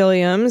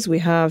Williams. We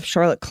have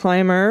Charlotte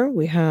Clymer.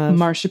 We have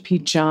Marsha P.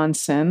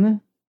 Johnson.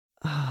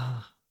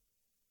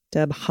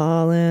 Deb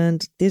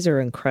Holland. These are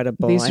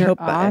incredible. These are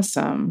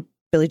awesome.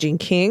 Billie Jean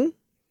King.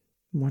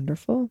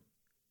 Wonderful.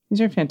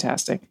 These are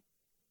fantastic.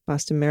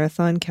 Boston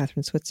Marathon,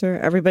 Catherine Switzer.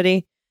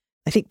 Everybody,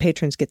 I think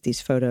patrons get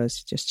these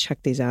photos. Just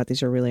check these out.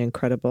 These are really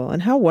incredible.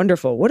 And how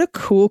wonderful. What a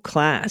cool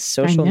class,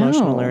 social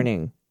emotional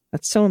learning.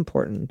 That's so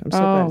important. I'm so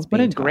glad it's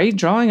being taught. Great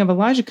drawing of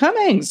Elijah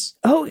Cummings.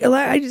 Oh,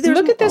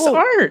 look at this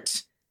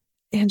art.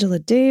 Angela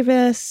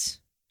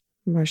Davis,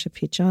 Marsha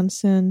P.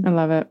 Johnson. I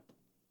love it.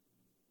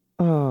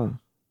 Oh.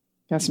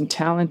 Got some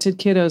talented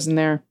kiddos in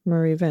there.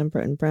 Marie Van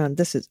Bretton Brown.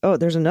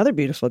 There's another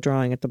beautiful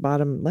drawing at the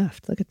bottom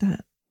left. Look at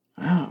that.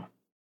 Wow.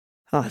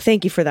 Oh,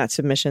 thank you for that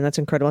submission. That's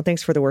incredible. And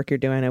thanks for the work you're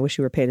doing. I wish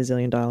you were paid $1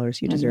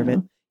 zillion. You deserve it.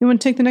 You want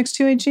to take the next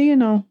 2 AG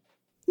and I'll...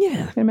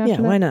 Yeah,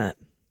 why not?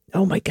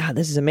 Oh my God,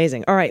 this is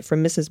amazing. All right,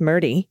 from Mrs.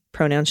 Murdy,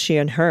 pronouns she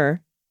and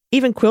her.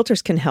 Even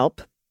quilters can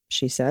help,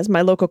 she says.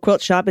 My local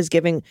quilt shop is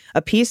giving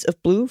a piece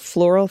of blue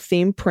floral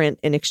theme print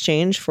in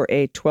exchange for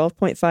a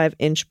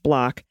 12.5-inch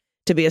block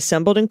to be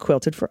assembled and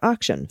quilted for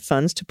auction.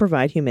 Funds to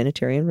provide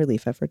humanitarian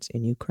relief efforts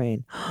in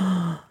Ukraine.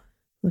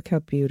 Look how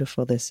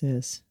beautiful this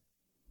is.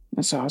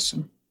 That's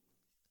awesome.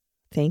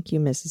 Thank you,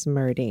 Mrs.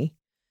 Murdy.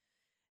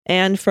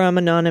 And from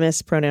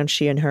Anonymous, pronouns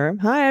she and her.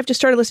 Hi, I've just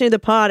started listening to the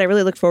pod. I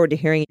really look forward to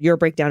hearing your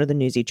breakdown of the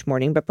news each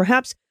morning, but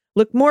perhaps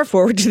look more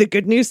forward to the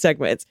good news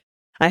segments.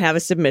 I have a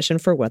submission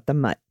for What the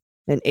Mutt.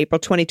 In April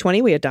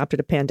 2020, we adopted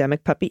a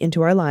pandemic puppy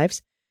into our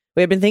lives.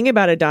 We had been thinking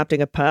about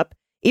adopting a pup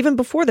even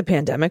before the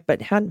pandemic,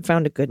 but hadn't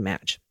found a good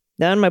match.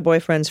 Then my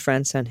boyfriend's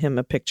friend sent him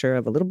a picture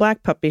of a little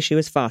black puppy she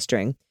was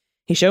fostering.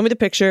 He showed me the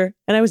picture,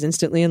 and I was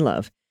instantly in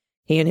love.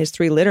 He and his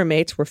 3 litter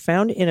mates were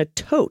found in a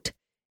tote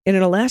in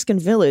an Alaskan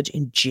village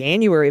in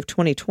January of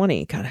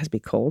 2020. God, it has to be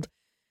cold.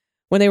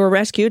 When they were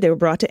rescued, they were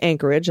brought to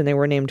Anchorage, and they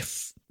were named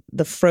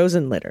the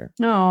Frozen Litter.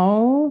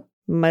 Oh.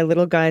 My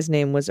little guy's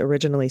name was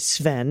originally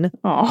Sven.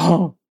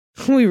 Oh.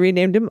 We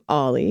renamed him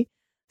Ollie.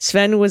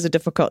 Sven was a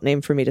difficult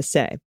name for me to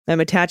say.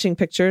 I'm attaching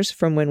pictures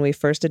from when we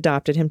first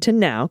adopted him to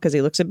now, because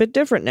he looks a bit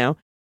different now.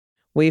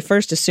 We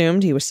first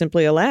assumed he was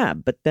simply a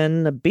lab, but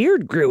then a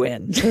beard grew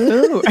in.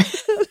 Ooh.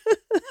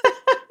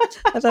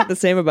 I thought the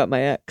same about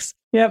my ex.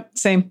 Yep,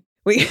 same.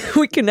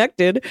 We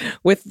connected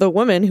with the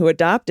woman who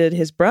adopted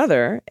his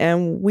brother,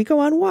 and we go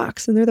on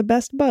walks, and they're the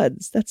best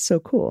buds. That's so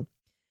cool.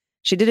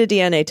 She did a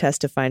DNA test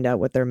to find out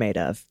what they're made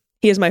of.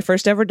 He is my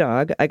first ever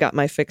dog. I got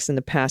my fix in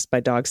the past by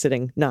dog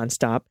sitting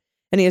nonstop,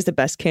 and he is the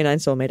best canine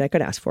soulmate I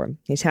could ask for.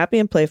 He's happy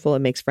and playful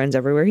and makes friends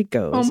everywhere he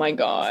goes. Oh my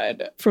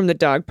God. From the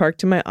dog park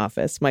to my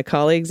office. My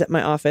colleagues at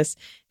my office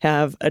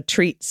have a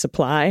treat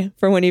supply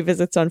for when he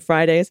visits on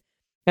Fridays.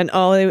 And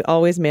Ollie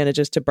always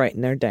manages to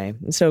brighten their day.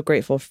 I'm so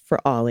grateful for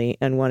Ollie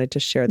and wanted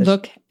to share this.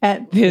 Look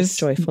at this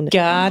joyful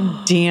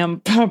goddamn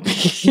puppy.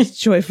 His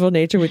joyful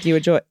nature with you.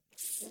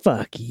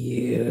 Fuck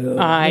you.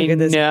 I Look at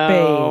this know.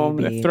 baby. I'm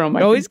going to throw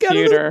my He's got a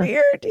computer. little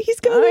beard. He's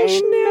got a little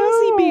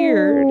schnauzy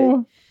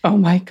beard. Oh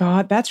my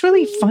God. That's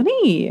really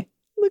funny.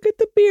 Look at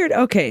the beard.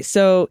 Okay,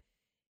 so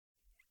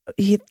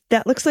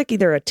that looks like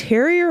either a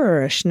terrier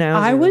or a schnauzer.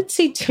 I would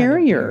say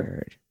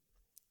terrier.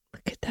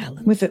 Look at that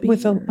little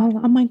with a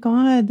oh my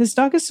God, this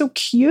dog is so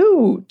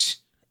cute.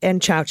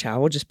 And Chow Chow.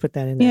 We'll just put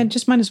that in there. Yeah,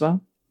 just might as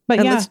well. But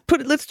and yeah,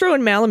 let's throw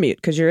in Malamute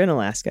because you're in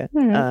Alaska,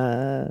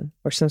 right.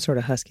 Or some sort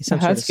of husky, some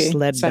husky, sort of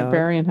sled dog.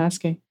 Siberian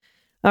husky.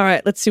 All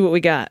right, let's see what we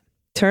got.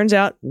 Turns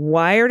out,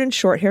 wired and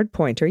short-haired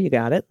pointer. You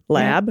got it.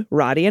 Lab,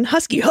 Roddy, and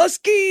husky.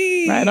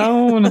 Right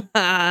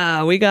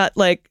on. We got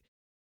like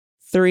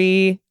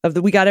 3 of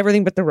the. We got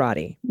everything but the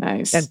Roddy.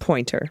 Nice. And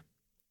pointer.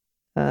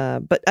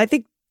 But I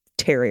think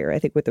terrier. I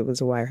think it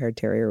was a wire-haired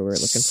terrier we were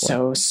looking for.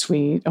 So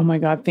sweet. Oh my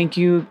God. Thank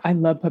you. I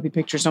love puppy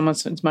pictures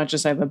almost as much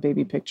as I love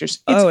baby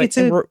pictures. It's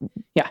a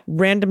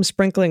random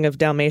sprinkling of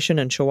Dalmatian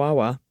and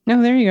Chihuahua.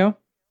 Oh, there you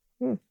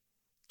go.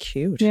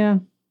 Cute. Yeah.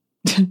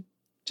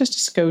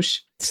 Just a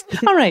skosh.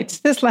 All right.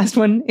 This last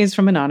one is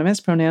from Anonymous,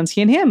 pronouns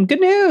he and him.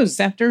 Good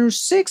news. After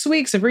 6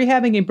 weeks of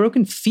rehabbing a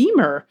broken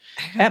femur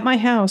at my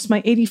house,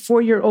 my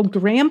 84-year-old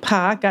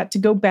grandpa got to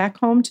go back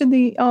home to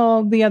the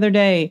other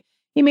day.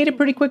 He made a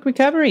pretty quick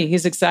recovery.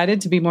 He's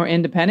excited to be more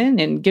independent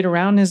and get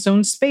around his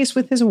own space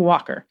with his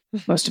walker.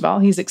 Most of all,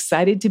 he's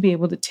excited to be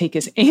able to take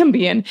his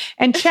Ambien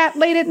and chat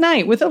late at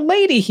night with a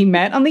lady he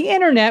met on the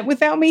internet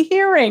without me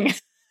hearing.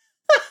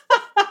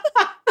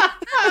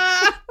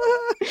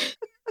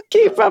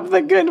 Keep up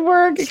the good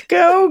work.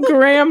 Go,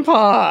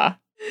 Grandpa.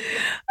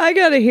 I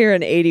got to hear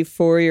an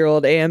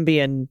 84-year-old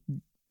Ambien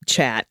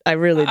chat. I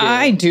really do.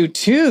 I do,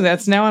 too.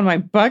 That's now on my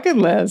bucket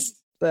list.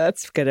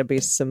 That's going to be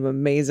some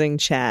amazing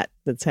chat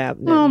that's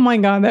happening. Oh, my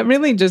God. That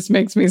really just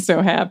makes me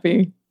so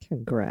happy.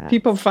 Congrats.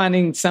 People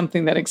finding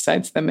something that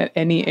excites them at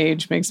any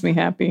age makes me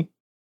happy.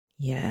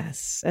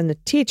 Yes. And the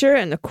teacher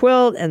and the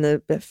quilt and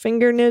the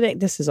finger knitting.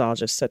 This is all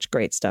just such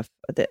great stuff.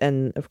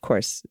 And, of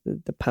course,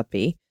 the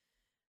puppy.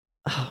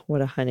 Oh,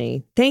 what a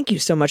honey. Thank you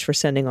so much for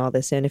sending all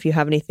this in. If you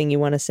have anything you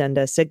want to send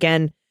us,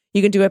 again,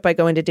 you can do it by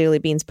going to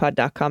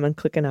dailybeanspod.com and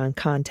clicking on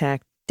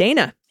contact.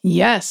 Dana.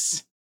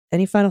 Yes.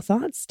 Any final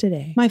thoughts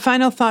today? My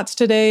final thoughts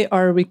today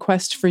are a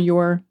request for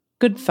your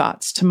good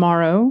thoughts.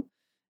 Tomorrow,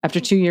 after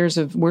 2 years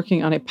of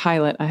working on a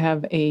pilot, I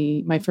have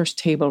my first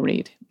table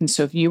read. And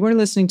so if you are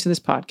listening to this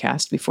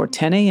podcast before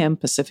 10 a.m.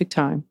 Pacific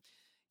time,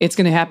 it's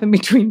going to happen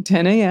between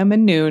 10 a.m.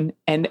 and noon.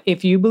 And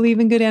if you believe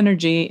in good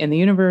energy in the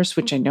universe,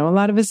 which I know a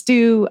lot of us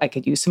do, I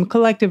could use some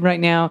collective right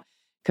now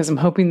because I'm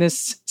hoping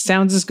this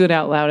sounds as good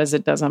out loud as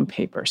it does on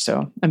paper.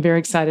 So I'm very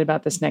excited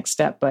about this next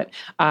step, but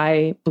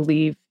I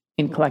believe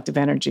in collective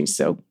energy.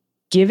 So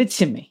give it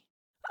to me.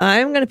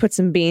 I'm going to put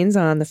some beans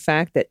on the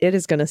fact that it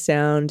is going to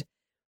sound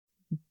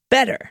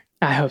better.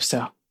 I hope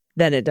so.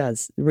 Than it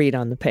does read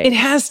on the page. It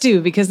has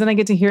to, because then I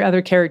get to hear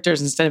other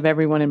characters instead of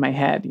everyone in my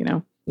head, you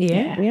know?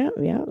 Yeah.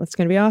 That's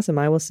going to be awesome.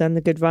 I will send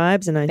the good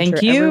vibes, and I'm sure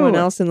everyone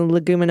else in the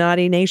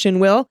Leguminati Nation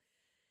will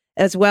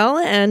as well.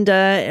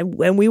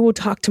 And we will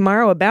talk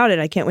tomorrow about it.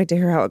 I can't wait to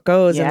hear how it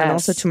goes. Yes. And then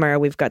also tomorrow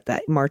we've got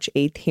that March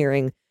 8th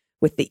hearing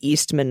with the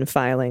Eastman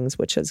filings,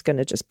 which is going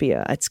to just be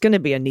it's going to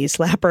be a knee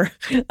slapper.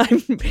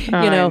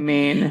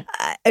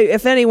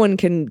 If anyone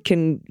can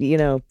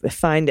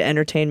find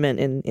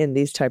entertainment in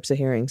these types of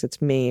hearings,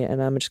 it's me,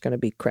 and I'm just going to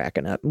be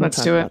cracking up. We'll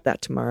talk about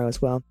that tomorrow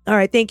as well. All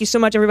right. Thank you so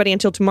much, everybody.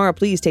 Until tomorrow,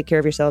 please take care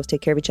of yourselves,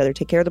 take care of each other,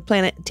 take care of the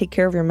planet, take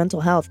care of your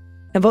mental health,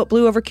 and vote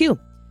blue over Q.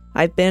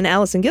 I've been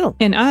Allison Gill.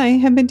 And I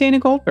have been Dana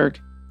Goldberg.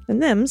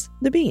 And them's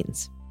the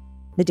beans.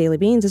 The Daily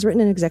Beans is written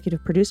and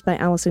executive produced by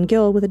Allison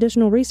Gill with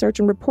additional research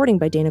and reporting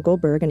by Dana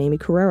Goldberg and Amy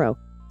Carrero.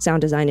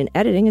 Sound design and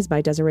editing is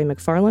by Desiree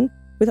McFarlane,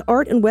 with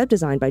art and web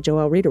design by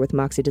Joelle Reeder with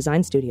Moxie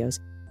Design Studios.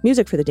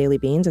 Music for The Daily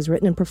Beans is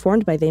written and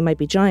performed by They Might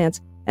Be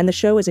Giants, and the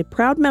show is a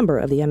proud member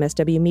of the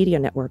MSW Media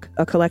Network,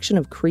 a collection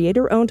of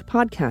creator-owned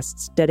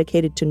podcasts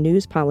dedicated to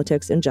news,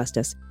 politics, and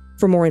justice.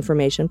 For more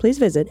information, please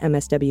visit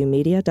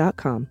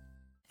mswmedia.com.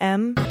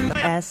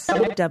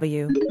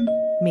 MSW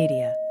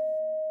Media.